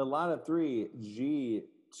 Ilana 3, G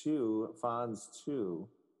 2, Fonz 2.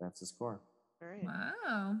 That's the score. All right.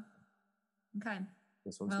 Wow. Okay.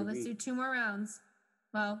 This one's let's do 2 more rounds.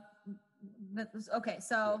 Well, okay.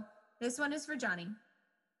 So this one is for Johnny.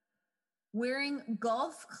 Wearing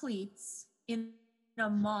golf cleats in a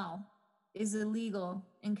mall is illegal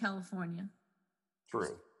in California.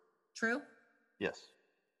 True. True? Yes.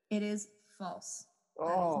 It is false.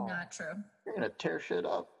 Oh. That is not true. You're going to tear shit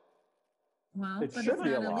up. Well, it but should it's be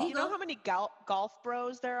not a lot. illegal. You know how many golf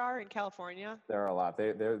bros there are in California? There are a lot.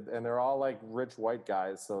 They're all like rich white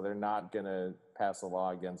guys, so they're not gonna pass a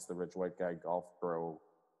law against the rich white guy golf bro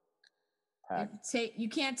pack. You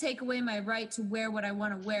can't take away my right to wear what I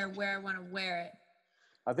want to wear where I want to wear it.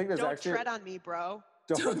 I think there's Don't actually tread on me, bro.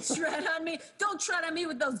 Don't tread on me. Don't tread on me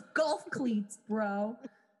with those golf cleats, bro.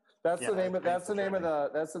 That's the name of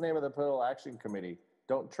the political action committee.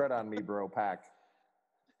 Don't tread on me, bro. Pack.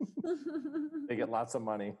 They get lots of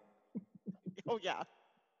money. Oh yeah.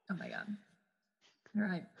 Oh my god. All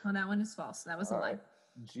right. Well, that one is false. That was a lie.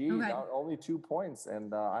 Gee, Okay. only 2 points,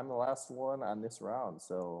 and I'm the last one on this round,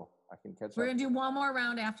 so I can catch We're up. going to do one more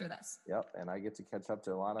round after this. Yep, and I get to catch up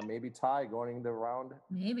to Ilana. Maybe tie going into round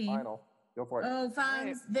Maybe. final. Go for it. Oh,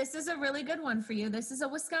 Fonz, this is a really good one for you. This is a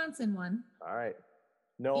Wisconsin one. All right.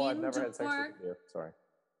 No, I've never had sex Indoor- with a deer. Sorry.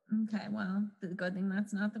 Okay, well, the good thing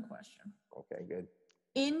that's not the question. Okay, good.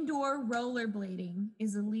 Indoor rollerblading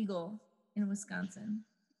is illegal in Wisconsin.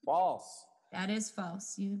 False. That is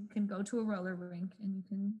false. You can go to a roller rink and you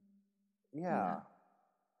can. Yeah.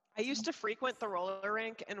 I used to frequent the roller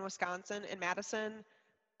rink in Wisconsin, in Madison,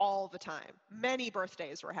 all the time. Many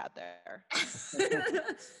birthdays were had there.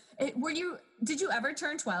 Did you ever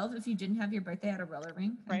turn 12 if you didn't have your birthday at a roller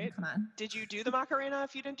rink? I mean, Right. come on. Did you do the Macarena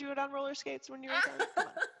if you didn't do it on roller skates when you were 10? Come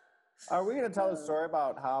on. Are we going to tell a story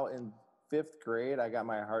about how in 5th grade I got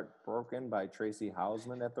my heart broken by Tracy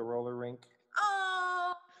Hausman at the roller rink?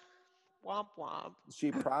 Oh, Womp womp.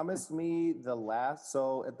 She promised me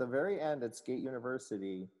so at the very end at Skate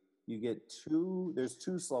University, you get there's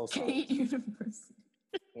 2 slow songs. Skate University.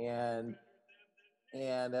 And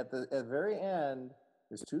at the very end,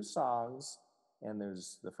 there's 2 songs, and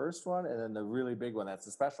there's the first one, and then the really big one. That's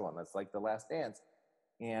the special one. That's like the last dance.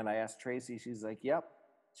 And I asked Tracy, she's like, "Yep,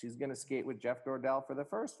 she's gonna skate with Jeff Dordell for the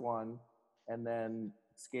first one, and then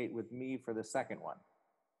skate with me for the second one."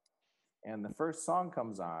 And the first song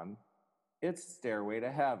comes on. It's "Stairway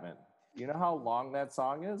to Heaven." You know how long that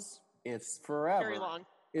song is? It's forever. Very long.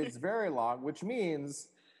 It's very long, which means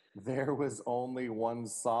there was only one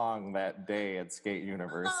song that day at Skate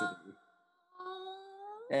University.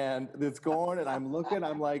 And it's going, and I'm looking,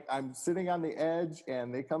 I'm sitting on the edge,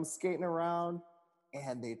 and they come skating around,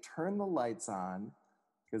 and they turn the lights on,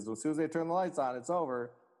 because as soon as they turn the lights on, it's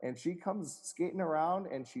over. And she comes skating around,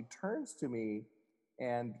 and she turns to me,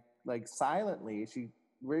 and like silently, she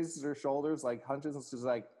raises her shoulders, like hunches, and she's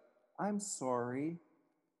like, "I'm sorry,"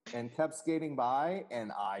 and kept skating by,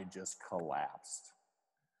 and I just collapsed.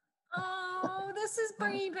 Oh, this is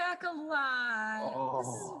bringing back a lot. This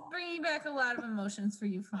is bringing back a lot of emotions for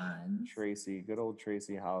you, Fonz. Tracy, good old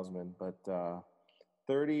Tracy Hausman. But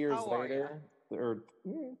 30 years later, or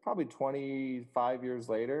probably 25 years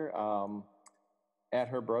later, at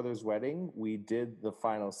her brother's wedding, we did the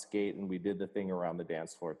final skate and we did the thing around the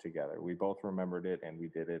dance floor together. We both remembered it and we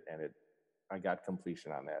did it, and I got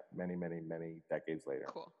completion on that many, many, many decades later.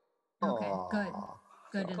 Cool. Okay, good.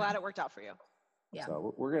 Good. So, Glad it worked out for you. Yeah.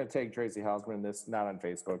 So we're going to tag Tracy Hausman, this not on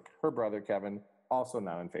Facebook. Her brother, Kevin, also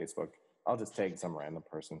not on Facebook. I'll just tag some random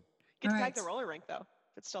person. Get to All tag right. the roller rink, though,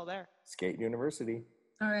 if it's still there. Skate University.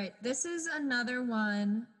 All right. This is another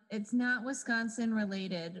one. It's not Wisconsin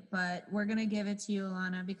related, but we're going to give it to you,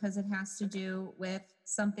 Ilana, because it has to do with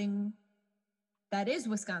something that is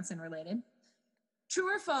Wisconsin related.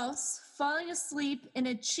 True or false, falling asleep in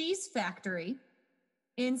a cheese factory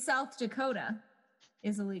in South Dakota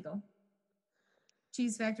is illegal.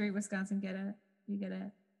 Cheese factory, Wisconsin, get it? You get it?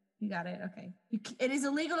 You got it? Okay. It is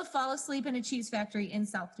illegal to fall asleep in a cheese factory in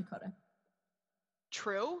South Dakota.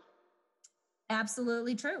 True?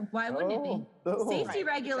 Absolutely true. Why wouldn't it be? Safety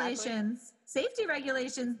regulations. Exactly. Safety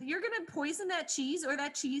regulations. You're going to poison that cheese, or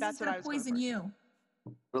that cheese is going to poison you.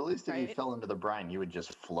 But at least if you fell into the brine, you would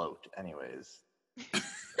just float anyways.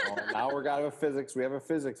 Well, now we got a physics. We have a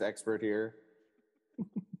physics expert here.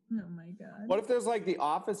 Oh my God. What if there's like the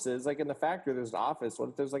offices, like in the factory, there's an office. What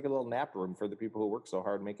if there's like a little nap room for the people who work so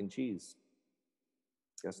hard making cheese?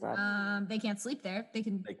 Guess not. They can't sleep there. They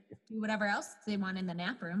can do whatever else they want in the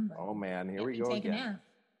nap room. Oh man, here we go take again.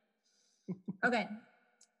 A nap. Okay.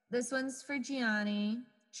 This one's for Gianni.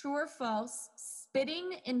 True or false,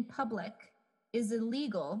 spitting in public is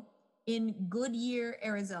illegal in Goodyear,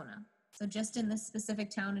 Arizona. So just in this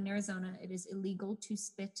specific town in Arizona, it is illegal to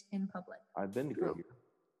spit in public. I've been to Goodyear.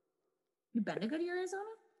 You've been to Goodyear, Arizona?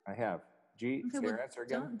 I have. G, okay, well, answer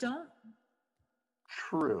again? Don't.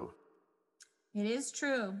 True. It is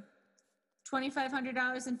true.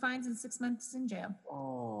 $2,500 in fines and 6 months in jail.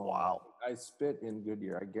 Oh, wow. I spit in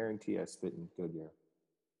Goodyear. I guarantee I spit in Goodyear.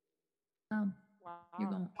 Oh, wow. You're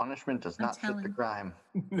going. Punishment does not fit the crime.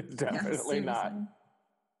 Definitely not.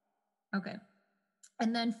 Okay.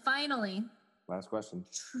 And then finally, last question.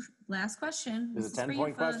 Last question. This is a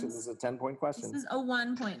 10-point question. This is a 10-point question. This is a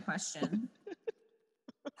 1-point question.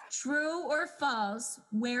 True or false,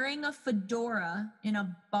 wearing a fedora in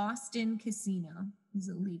a Boston casino is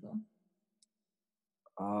illegal?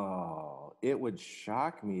 Oh, it would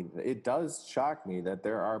shock me. It does shock me that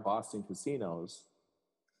there are Boston casinos.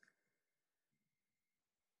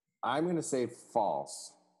 I'm going to say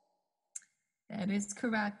false. That is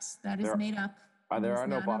correct. That is made up. There are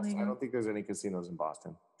no Boston. I don't think there's any casinos in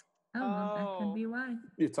Boston. Oh, well, that could be why.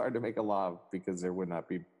 It's hard to make a law because there would not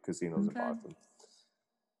be casinos in Boston.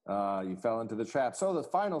 You fell into the trap. So the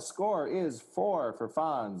final score is 4 for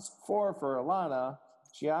Fonz, 4 for Ilana,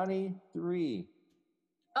 Gianni 3.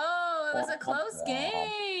 Oh, it was a close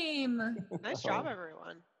game. Nice job,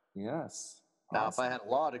 everyone. Yes. Now, if I had a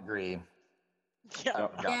law degree, Yeah.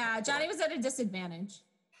 Yeah, Johnny was at a disadvantage.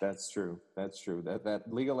 That's true. That's true. That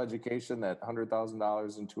legal education, that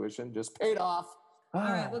 $100,000 in tuition just paid off. All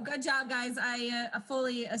right. Well, good job, guys. I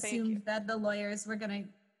fully assumed that the lawyers were going to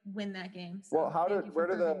win that game. So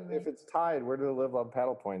well, if it's tied, where do the Live Love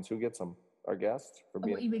paddle points? Who gets them? Our guest?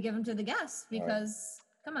 We give them to the guest because,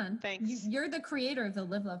 come on. Thanks. You're the creator of the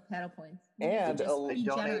Live Love paddle points. And be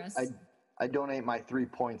generous. I donate my 3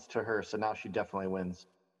 points to her, so now she definitely wins.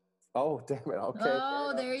 Oh, damn it. Okay.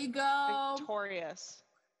 Oh, there you go. Victorious.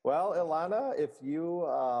 Well, Ilana, if you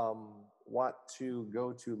want to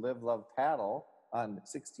go to Live Love Paddle on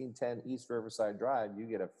 1610 East Riverside Drive, you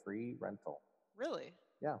get a free rental. Really?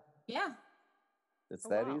 Yeah. Yeah. It's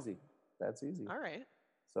that easy. That's easy. All right.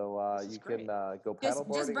 So you can go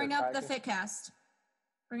paddleboarding. Just bring up the FitCast.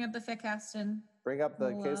 Bring up the FitCast and bring up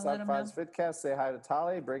the KSOC 5's FitCast. Say hi to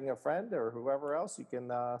Tali. Bring a friend or whoever else. You can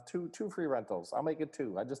two free rentals. I'll make it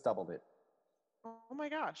 2. I just doubled it. Oh my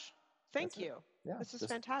gosh! Thank you. Yeah, this is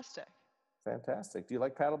fantastic. Fantastic. Do you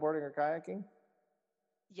like paddleboarding or kayaking?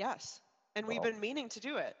 Yes, and we've been meaning to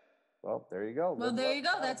do it. Well, there you go. Well, there you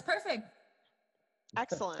go. That's perfect.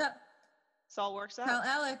 Excellent. So all works out. Tell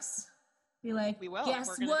Alex. Be like, we will.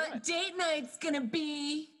 Guess what date night's gonna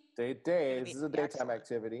be? Date day. This is a daytime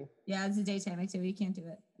activity. Yeah, it's a daytime activity. You can't do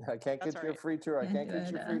it. I can't get you a free tour. I can't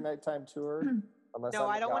get you a free nighttime tour. Unless no,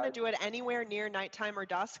 I don't want to do it anywhere near nighttime or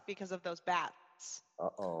dusk because of those bats.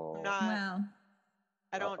 Uh-oh. Wow.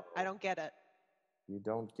 I don't get it. You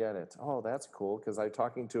don't get it. Oh, that's cool because I'm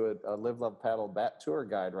talking to a Live Love Paddle bat tour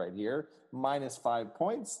guide right here. -5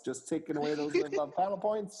 points. Just taking away those Live Love Paddle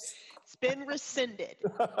points. It's been rescinded.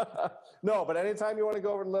 No, but anytime you want to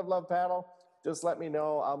go over to Live Love Paddle, just let me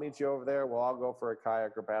know. I'll meet you over there. We'll all go for a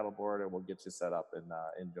kayak or paddleboard, and we'll get you set up and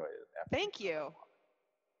enjoy it. Thank you.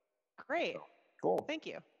 Great. So, cool. Thank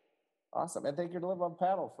you. Awesome. And thank you to Live Love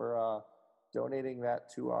Paddle for donating that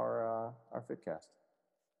to our FitCast.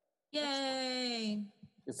 Yay.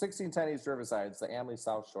 It's 1610 East Riverside. It's the Amley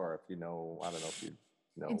South Shore, if you know. I don't know if you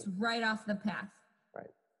know. It's right off the path.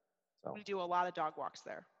 Right. So we do a lot of dog walks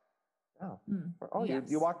there. Oh, yes.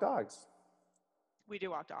 you walk dogs. We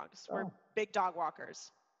do walk dogs. We're big dog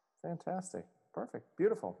walkers. Fantastic. Perfect.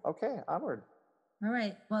 Beautiful. Okay, onward. All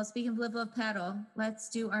right. Well, speaking of Live Love Paddle,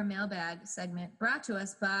 let's do our mailbag segment brought to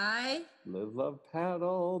us by Live Love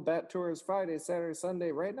Paddle. Bat Tours Friday, Saturday,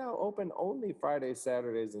 Sunday. Right now, open only Fridays,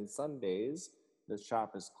 Saturdays, and Sundays. The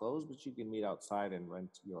shop is closed, but you can meet outside and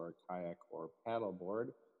rent your kayak or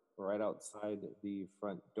paddleboard right outside the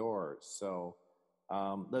front door. So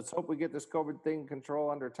let's hope we get this COVID thing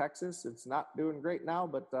control under Texas. It's not doing great now,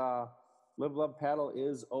 but Live Love Paddle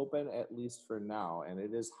is open at least for now, and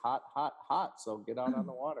it is hot, hot, hot. So get out on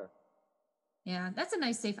the water. Yeah, that's a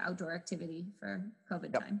nice, safe outdoor activity for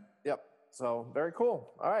COVID time. Yep. So very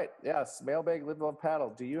cool. All right. Yes. Mailbag Live Love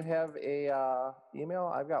Paddle. Do you have a email?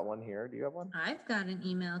 I've got one here. Do you have one? I've got an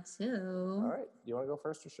email too. All right. Do you want to go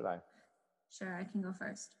first or should I? Sure, I can go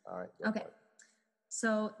first. All right. Okay.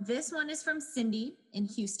 So this one is from Cindy in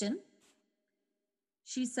Houston.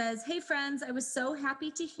 She says, "Hey friends, I was so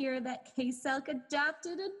happy to hear that K-Selk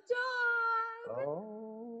adopted a dog.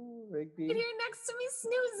 Oh, Rigby. Right here next to me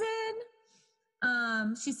snoozing."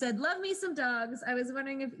 She said, "Love me some dogs. I was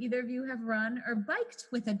wondering if either of you have run or biked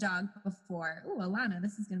with a dog before." Ooh, Ilana,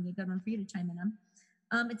 this is going to be a good one for you to chime in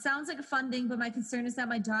on. It sounds like a fun thing, but my concern is that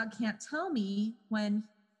my dog can't tell me when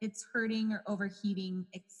it's hurting or overheating,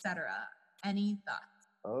 etc. Any thoughts?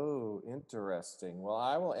 Oh, interesting. Well,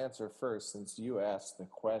 I will answer first since you asked the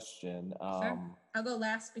question. Sure. I'll go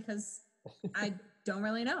last because I don't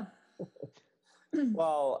really know.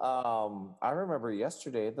 Well, I remember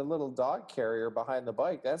yesterday the little dog carrier behind the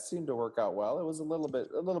bike, that seemed to work out well. It was a little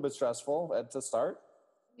bit stressful at the start.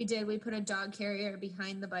 We did. We put a dog carrier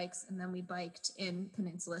behind the bikes and then we biked in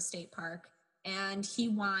Peninsula State Park. And he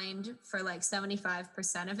whined for like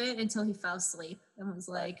 75% of it until he fell asleep and was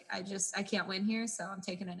like, I can't win here, so I'm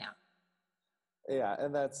taking a nap. Yeah,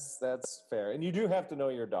 and that's fair. And you do have to know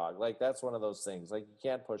your dog. Like, that's one of those things. Like, you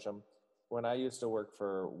can't push them. When I used to work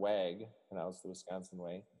for WAG, and I was the Wisconsin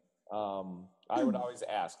Way, I would always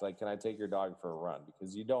ask, like, can I take your dog for a run?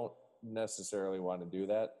 Because you don't necessarily want to do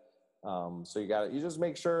that. So you just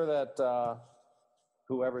make sure that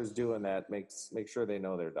whoever's doing that make sure they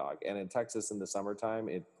know their dog. And in Texas in the summertime,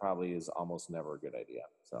 it probably is almost never a good idea.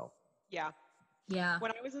 So yeah, Yeah.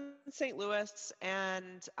 When I was in St. Louis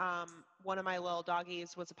and one of my little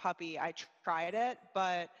doggies was a puppy, I tried it,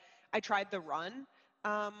 but I tried the run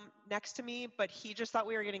next to me, but he just thought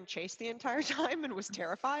we were getting chased the entire time and was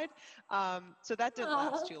terrified. So that didn't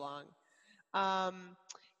last too long.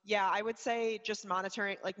 Yeah, I would say just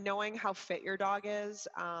monitoring, like knowing how fit your dog is,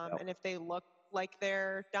 and if they look like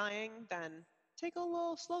they're dying, then take a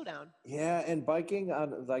little slowdown. Yeah, and biking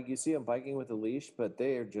on, like you see them biking with a leash, but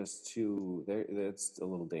they are just too. That's a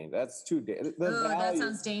little dangerous. That's too. Oh, that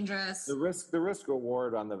sounds dangerous. The risk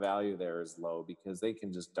reward on the value there is low because they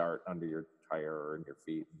can just dart under your tire or in your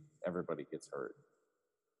feet, and everybody gets hurt.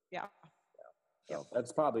 Yeah. So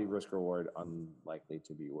that's probably risk reward unlikely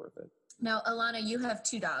to be worth it. Now, Ilana, you have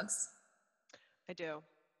 2 dogs. I do.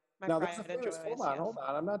 Now, hold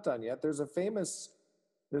on. I'm not done yet. There's a famous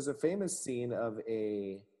scene of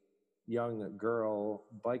a young girl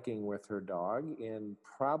biking with her dog in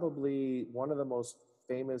probably one of the most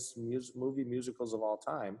famous movie musicals of all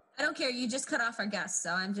time. I don't care. You just cut off our guest,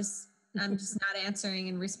 so I'm just not answering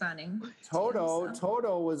and responding.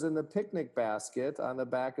 Toto was in the picnic basket on the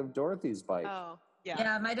back of Dorothy's bike. Oh, yeah.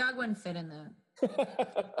 Yeah, my dog wouldn't fit in that.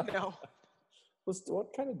 No.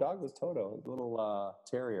 What kind of dog was Toto? A little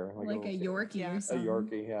terrier. Like a Yorkie or A something.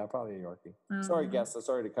 Yorkie, yeah, probably a Yorkie. Sorry, guest.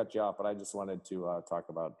 Sorry to cut you off, but I just wanted to talk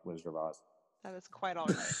about Wizard of Oz. That is quite all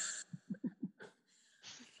right.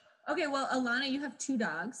 Okay, well, Ilana, you have 2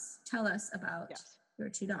 dogs. Tell us about your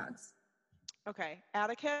 2 dogs. Okay,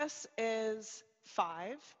 Atticus is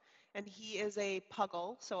 5, and he is a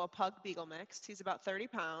puggle, so a pug beagle mix. He's about 30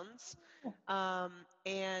 pounds,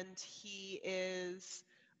 and he is,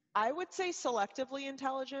 I would say, selectively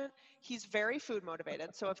intelligent. He's very food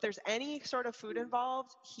motivated, so if there's any sort of food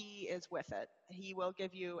involved, he is with it. He will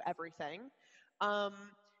give you everything.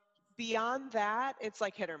 Beyond that, it's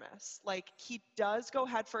like hit or miss. Like, he does go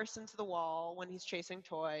headfirst into the wall when he's chasing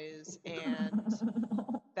toys, and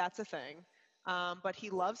that's a thing. But he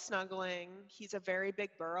loves snuggling. He's a very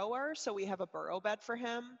big burrower, so we have a burrow bed for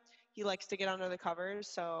him. He likes to get under the covers,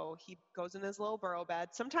 so he goes in his little burrow bed.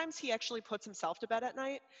 Sometimes he actually puts himself to bed at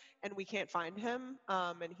night, and we can't find him,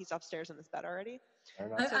 and he's upstairs in his bed already.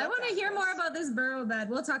 I want to hear more about this burrow bed.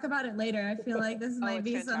 We'll talk about it later. I feel like this might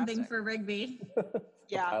be something for Rigby.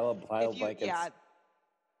 Yeah. Pile blankets. Yeah.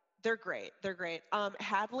 They're great. They're great.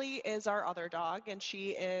 Hadley is our other dog, and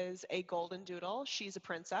she is a golden doodle. She's a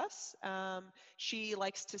princess. She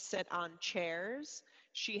likes to sit on chairs.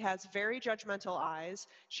 She has very judgmental eyes.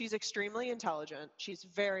 She's extremely intelligent. She's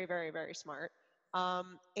very, very, very smart.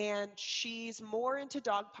 And she's more into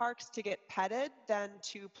dog parks to get petted than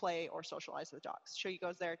to play or socialize with dogs. She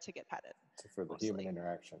goes there to get petted. For the human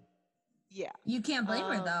interaction. Yeah. You can't blame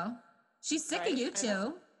her, though. She's sick of you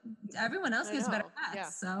two. Everyone else gets better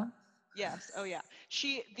pets, so. Yes. Oh, yeah.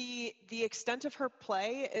 The extent of her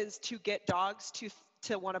play is to get dogs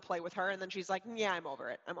to want to play with her, and then she's like, yeah, I'm over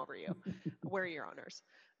it. I'm over you. We're your owners.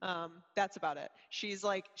 That's about it. She's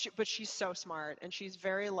like, but she's so smart, and she's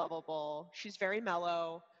very lovable. She's very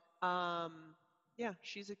mellow. Yeah,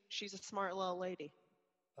 she's a smart little lady.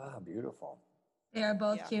 Ah, beautiful. They are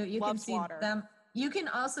both cute. You Loves can see water. them. You can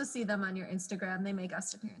also see them on your Instagram. They make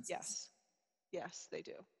guest appearances. Yes, they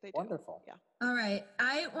do. They do. Wonderful. Yeah. All right.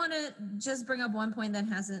 I want to just bring up one point that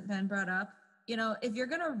hasn't been brought up. You know, if you're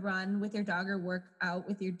going to run with your dog or work out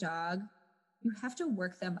with your dog, you have to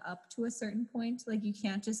work them up to a certain point. Like, you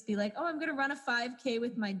can't just be like, oh, I'm going to run a 5K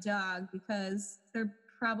with my dog, because they're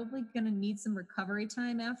probably going to need some recovery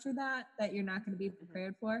time after that you're not going to be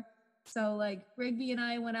prepared for. So, like, Rigby and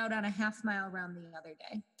I went out on a half-mile run the other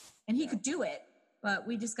day, and he could do it. But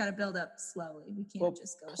we just got to build up slowly. We can't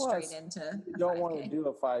just go straight into you don't want to do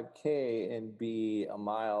a 5K and be a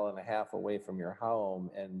mile and a half away from your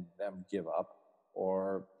home and then give up.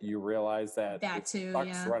 Or you realize that Buck's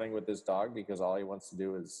running with this dog because all he wants to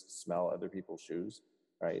do is smell other people's shoes,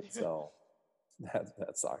 right? So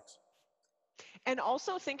that sucks. And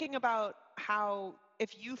also thinking about how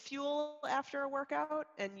if you fuel after a workout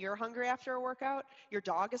and you're hungry after a workout, your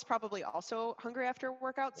dog is probably also hungry after a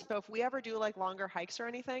workout. So if we ever do like longer hikes or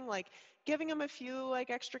anything, like giving them a few like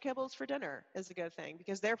extra kibbles for dinner is a good thing,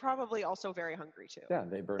 because they're probably also very hungry too. Yeah,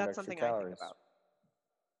 they burn extra calories. I think about.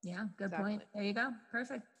 Yeah, good point. There you go.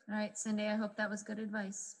 Perfect. All right, Cindy, I hope that was good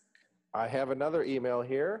advice. I have another email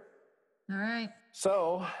here. All right.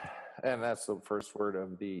 So, and that's the first word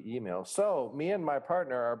of the email. So, me and my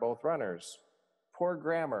partner are both runners. Poor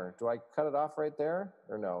grammar. Do I cut it off right there,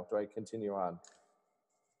 or no? Do I continue on?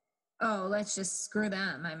 Oh, let's just screw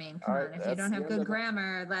them. I mean, come on. If you don't have good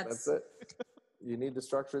grammar, that's it. You need to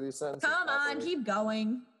structure these sentences. Come on, keep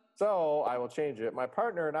going. So I will change it. My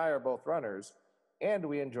partner and I are both runners, and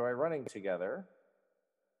we enjoy running together.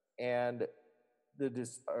 And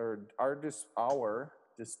our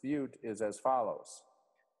dispute is as follows.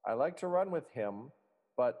 I like to run with him,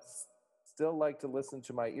 but still like to listen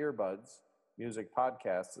to my earbuds, music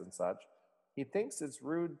podcasts and such. He thinks it's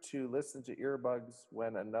rude to listen to earbuds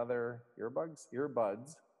when another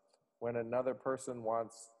person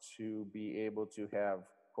wants to be able to have,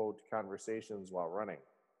 quote, conversations while running.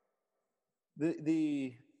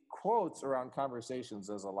 The quotes around conversations,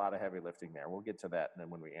 there's a lot of heavy lifting there. We'll get to that then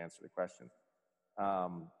when we answer the question.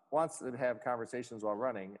 Wants to have conversations while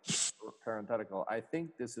running, parenthetical, I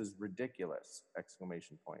think this is ridiculous,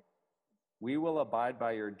 exclamation point. We will abide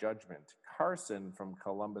by your judgment. Carson from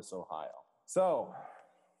Columbus, Ohio. So,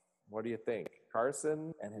 what do you think?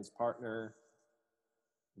 Carson and his partner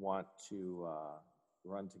want to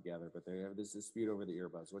run together, but they have this dispute over the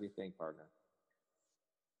earbuds. What do you think, partner?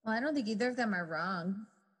 Well, I don't think either of them are wrong.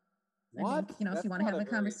 What? I think, if you want to have a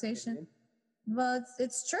conversation. Well,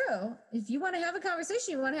 it's true. If you want to have a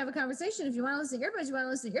conversation, you want to have a conversation. If you want to listen to earbuds, you want to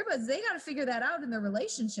listen to earbuds. They got to figure that out in their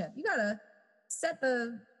relationship. You got to set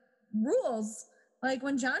the rules. Like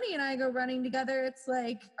when Johnny and I go running together, it's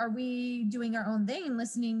like, are we doing our own thing and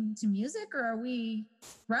listening to music, or are we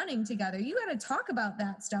running together? You got to talk about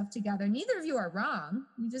that stuff together. Neither of you are wrong.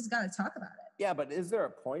 You just got to talk about it. Yeah, but is there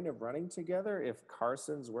a point of running together if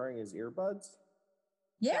Carson's wearing his earbuds?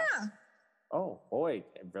 Yeah. Oh, boy,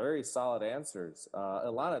 very solid answers.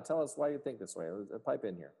 Ilana, tell us why you think this way. Pipe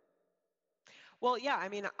in here. Well, yeah, I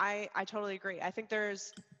mean, I totally agree. I think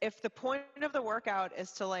if the point of the workout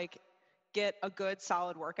is to like get a good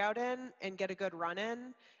solid workout in and get a good run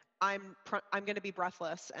in, I'm going to be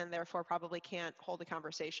breathless and therefore probably can't hold a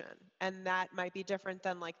conversation. And that might be different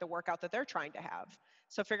than like the workout that they're trying to have.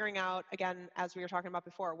 So figuring out, again, as we were talking about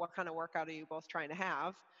before, what kind of workout are you both trying to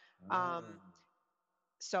have?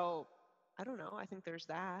 So I don't know. I think there's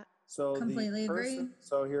that. So completely agree.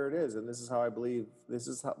 So here it is. And this is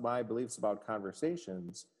how my beliefs about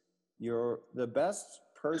conversations. The best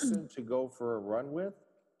person to go for a run with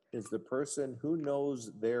is the person who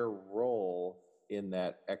knows their role in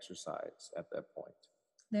that exercise at that point.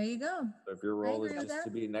 There you go. So if your role is just to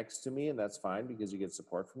be next to me, and that's fine because you get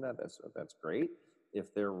support from that, that's great.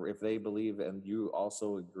 If they believe and you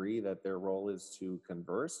also agree that their role is to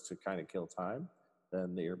converse, to kind of kill time,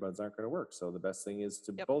 then the earbuds aren't going to work. So the best thing is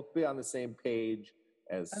to both be on the same page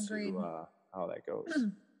as to how that goes.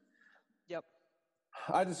 Yep.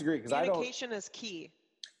 I disagree because communication is key.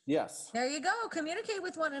 Yes. There you go. Communicate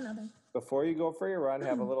with one another. Before you go for your run,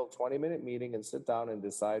 have a little 20-minute meeting and sit down and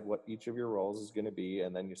decide what each of your roles is going to be,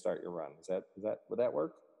 and then you start your run. Would that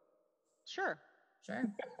work? Sure.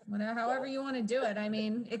 Whatever, however you want to do it. I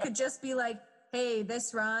mean, it could just be like, hey,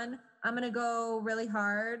 this run, I'm going to go really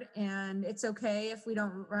hard, and it's okay if we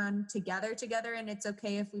don't run together, and it's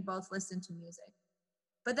okay if we both listen to music.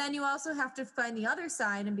 But then you also have to find the other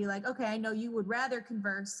side and be like, okay, I know you would rather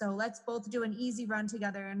converse, so let's both do an easy run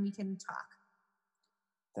together and we can talk.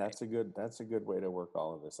 That's a good way to work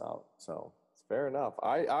all of this out. So it's fair enough.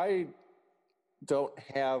 I don't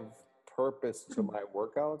have purpose to my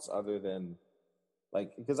workouts other than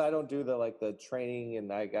like, because I don't do the training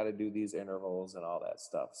and I got to do these intervals and all that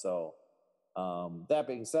stuff. So that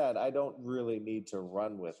being said, I don't really need to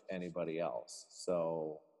run with anybody else.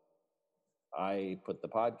 So I put the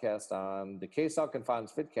podcast on. The K-Sal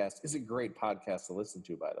Confines Fitcast is a great podcast to listen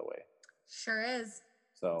to, by the way. Sure is.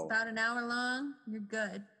 So it's about an hour long. You're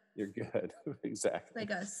good. Exactly. Like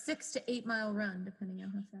a 6 to 8 mile run, depending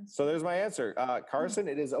on how fast. So there's my answer. Carson,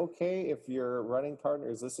 it is okay if your running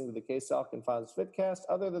partner is listening to the K-Sal Confines Fitcast.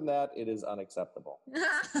 Other than that, it is unacceptable.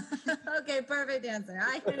 Okay, perfect answer.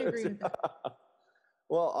 I can agree with that.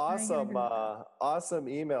 Well, awesome. Awesome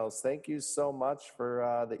emails. Thank you so much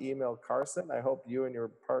for the email, Carson. I hope you and your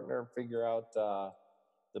partner figure out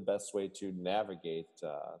the best way to navigate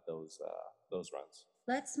those runs.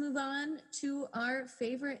 Let's move on to our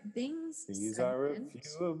favorite things. These are a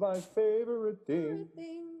few of my favorite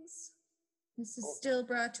things. This is still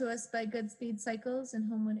brought to us by Goodspeed Cycles in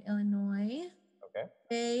Homewood, Illinois. Okay.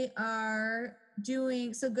 They are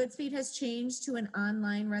doing, so Goodspeed has changed to an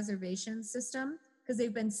online reservation system because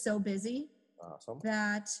they've been so busy. Awesome.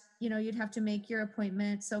 That, you'd have to make your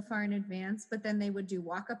appointment so far in advance, but then they would do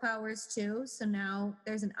walk-up hours too. So now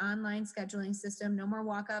there's an online scheduling system. No more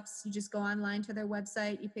walk-ups. You just go online to their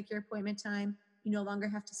website. You pick your appointment time. You no longer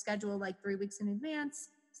have to schedule like 3 weeks in advance.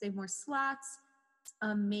 Save more slots. It's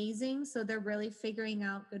amazing. So they're really figuring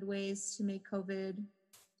out good ways to make COVID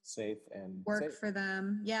safe and work for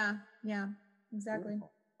them. Yeah, exactly.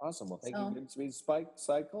 Beautiful. Awesome. Well, thank you, Goodspeed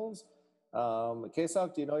Cycles. K-Sal,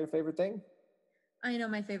 do you know your favorite thing? I know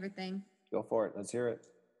my favorite thing. Go for it. Let's hear it.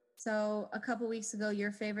 So a couple weeks ago,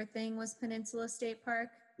 your favorite thing was Peninsula State Park.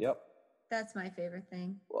 Yep. That's my favorite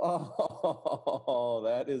thing. Oh,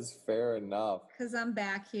 that is fair enough. Because I'm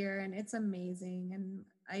back here and it's amazing. And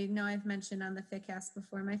I know I've mentioned on the FitCast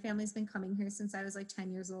before, my family's been coming here since I was like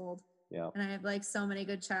 10 years old. Yeah. And I have like so many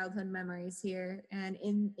good childhood memories here and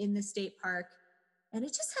in the state park. And it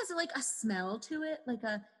just has like a smell to it, like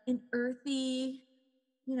an earthy,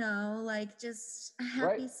 like just a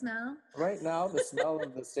happy smell. Right now, the smell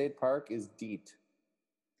of the state park is DEET.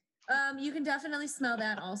 You can definitely smell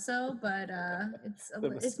that also, but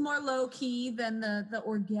it's more low key than the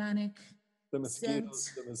organic. The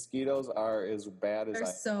mosquitoes are as bad as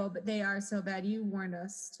they are so bad. You warned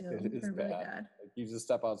us too. It is They're really bad. bad. Like you just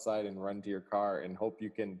step outside and run to your car and hope you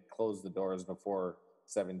can close the doors before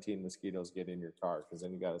 17 mosquitoes get in your car, because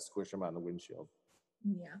then you got to squish them on the windshield.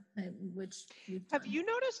 Yeah, which have you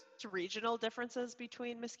noticed regional differences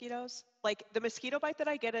between mosquitoes? Like the mosquito bite that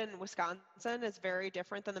I get in Wisconsin is very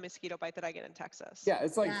different than the mosquito bite that I get in Texas. Yeah,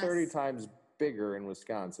 it's like 30 times bigger in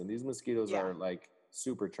Wisconsin. These mosquitoes are like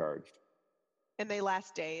supercharged. And they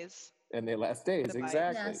last days. Exactly.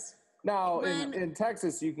 Yes. Now, in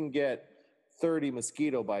Texas, you can get 30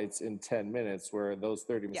 mosquito bites in 10 minutes, where those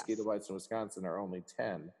 30 mosquito bites in Wisconsin are only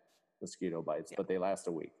 10 mosquito bites, but they last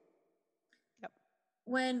a week.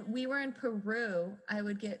 When we were in Peru, I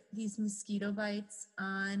would get these mosquito bites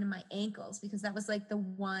on my ankles because that was like the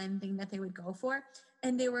one thing that they would go for.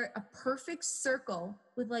 And they were a perfect circle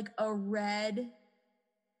with like a red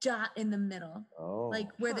dot in the middle, like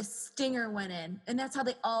where the stinger went in. And that's how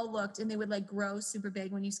they all looked. And they would like grow super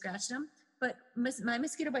big when you scratched them. But my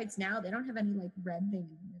mosquito bites now, they don't have any like red thing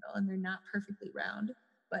in the middle and they're not perfectly round.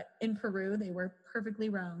 But in Peru, they were perfectly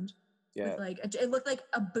round. Yeah. With it looked like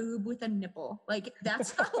a boob with a nipple. Like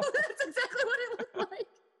that's exactly what it looked like.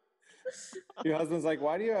 Your husband's like,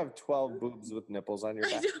 why do you have 12 boobs with nipples on your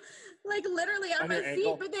back? Like literally on my feet, and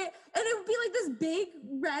it would be like this big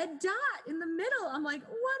red dot in the middle. I'm like,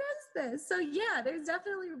 what is this? So yeah, there's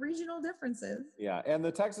definitely regional differences. Yeah, and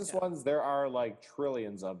the Texas ones, there are like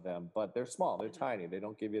trillions of them, but they're small, they're tiny. They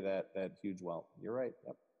don't give you that huge welt. You're right.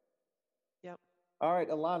 Yep. All right,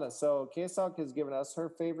 Ilana, so Kesok has given us her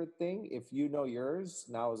favorite thing. If you know yours,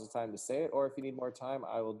 now is the time to say it. Or if you need more time,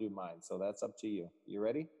 I will do mine. So that's up to you. You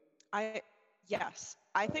ready? Yes.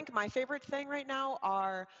 I think my favorite thing right now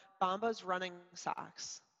are Bombas running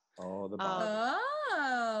socks. Oh, the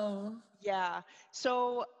Bombas. Yeah.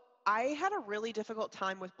 So I had a really difficult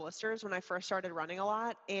time with blisters when I first started running a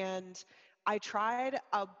lot. And I tried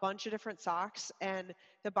a bunch of different socks, and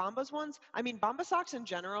the Bombas ones, I mean, Bomba socks in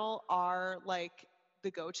general are like the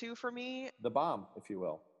go-to for me. The bomb, if you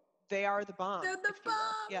will. They are the bomb. They're the bomb.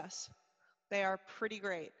 Yes. They are pretty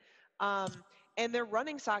great. And their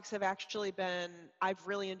running socks have actually been, I've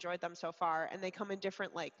really enjoyed them so far. And they come in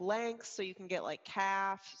different like lengths. So you can get like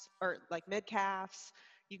calves or like mid calves.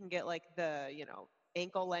 You can get like the,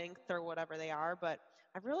 ankle length or whatever they are. But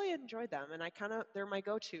I've really enjoyed them. And they're my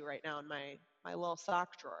go-to right now in my little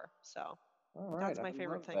sock drawer. So all right, that's my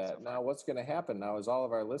favorite thing so far. Now what's going to happen now is all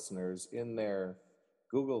of our listeners in their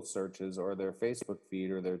Google searches or their Facebook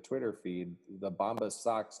feed or their Twitter feed, the Bombas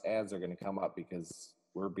socks ads are going to come up because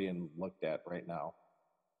we're being looked at right now.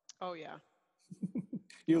 Oh, yeah.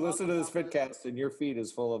 You listen to this FitCast and your feed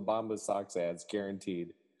is full of Bombas socks ads, guaranteed.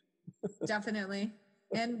 Definitely.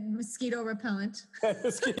 And mosquito repellent.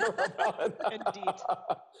 Mosquito repellent. And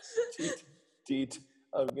DEET. DEET.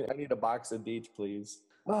 I need a box of DEET, please.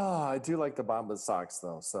 Oh, I do like the Bombas socks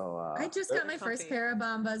though. So I just got my first pair of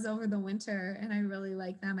Bombas over the winter, and I really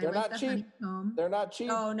like them. They're I like not the cheap. Honeycomb. They're not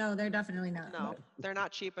cheap. Oh no, they're definitely not. No, they're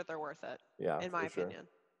not cheap, but they're worth it. Yeah, in my opinion.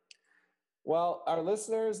 Well, our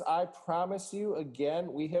listeners, I promise you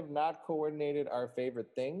again, we have not coordinated our favorite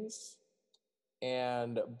things.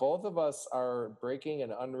 And both of us are breaking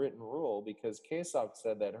an unwritten rule because Kesok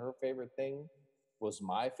said that her favorite thing was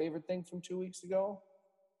my favorite thing from 2 weeks ago.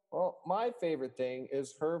 Well, my favorite thing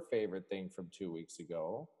is her favorite thing from 2 weeks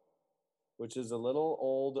ago, which is a little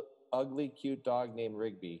old, ugly, cute dog named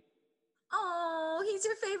Rigby. Oh, he's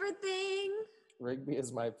your favorite thing. Rigby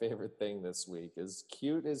is my favorite thing this week. As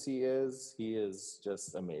cute as he is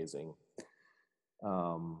just amazing.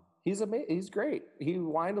 He's great. He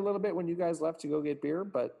whined a little bit when you guys left to go get beer,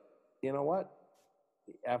 but you know what?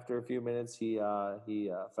 After a few minutes, he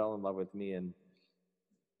fell in love with me, and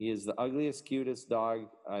he is the ugliest, cutest dog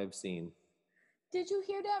I've seen. Did you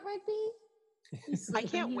hear that, Rigby? I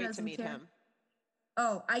can't wait to meet him.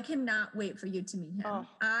 Oh, I cannot wait for you to meet him. Oh.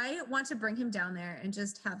 I want to bring him down there and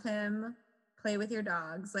just have him play with your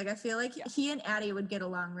dogs. Like, I feel like he and Addie would get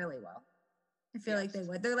along really well. I feel like they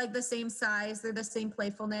would. They're like the same size. They're the same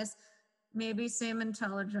playfulness. Maybe same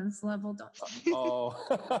intelligence level. Don't.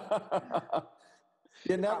 Oh.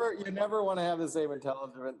 You never want to have the same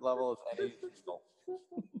intelligence level as any people.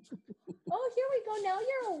 Oh, here we go. Now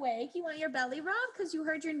you're awake. You want your belly rub because you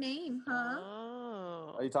heard your name, huh?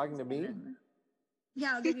 Oh. Are you talking to me?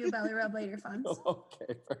 Yeah, I'll give you a belly rub later, Fonz.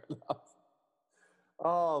 Okay, fair enough.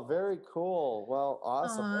 Oh, very cool. Well,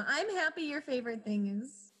 awesome. I'm happy your favorite thing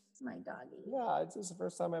is my doggy. Yeah, it's just the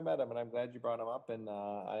first time I met him, and I'm glad you brought him up, and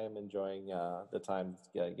I am enjoying the time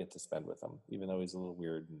I get to spend with him, even though he's a little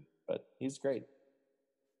weird, but he's great.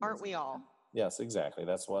 Aren't we all? Yes, exactly.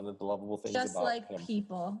 That's one of the lovable things Just about like him.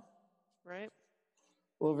 people. Right?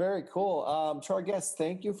 Well, very cool. To our guests,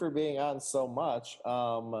 thank you for being on so much.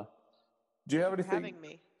 Do you have anything? Having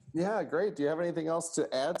me. Yeah, great. Do you have anything else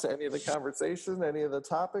to add to any of the conversation, any of the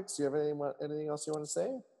topics? Do you have anything else you want to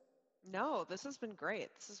say? No, this has been great.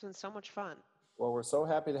 This has been so much fun. Well, we're so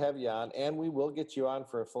happy to have you on, and we will get you on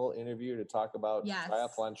for a full interview to talk about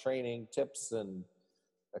triathlon training tips and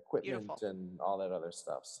equipment and all that other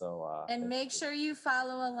stuff. So, and make sure you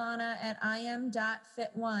follow Ilana at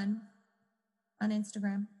im.fit1 on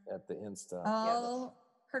Instagram. At the Insta. All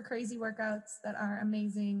her crazy workouts that are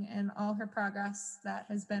amazing and all her progress that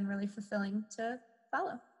has been really fulfilling to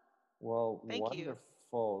follow. Well, Thank you.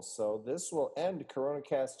 So this will end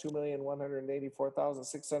Coronacast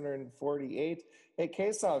 2,184,648. Hey,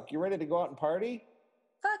 K-Salk, you ready to go out and party?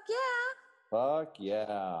 Fuck yeah. Fuck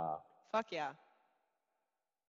yeah. Fuck yeah.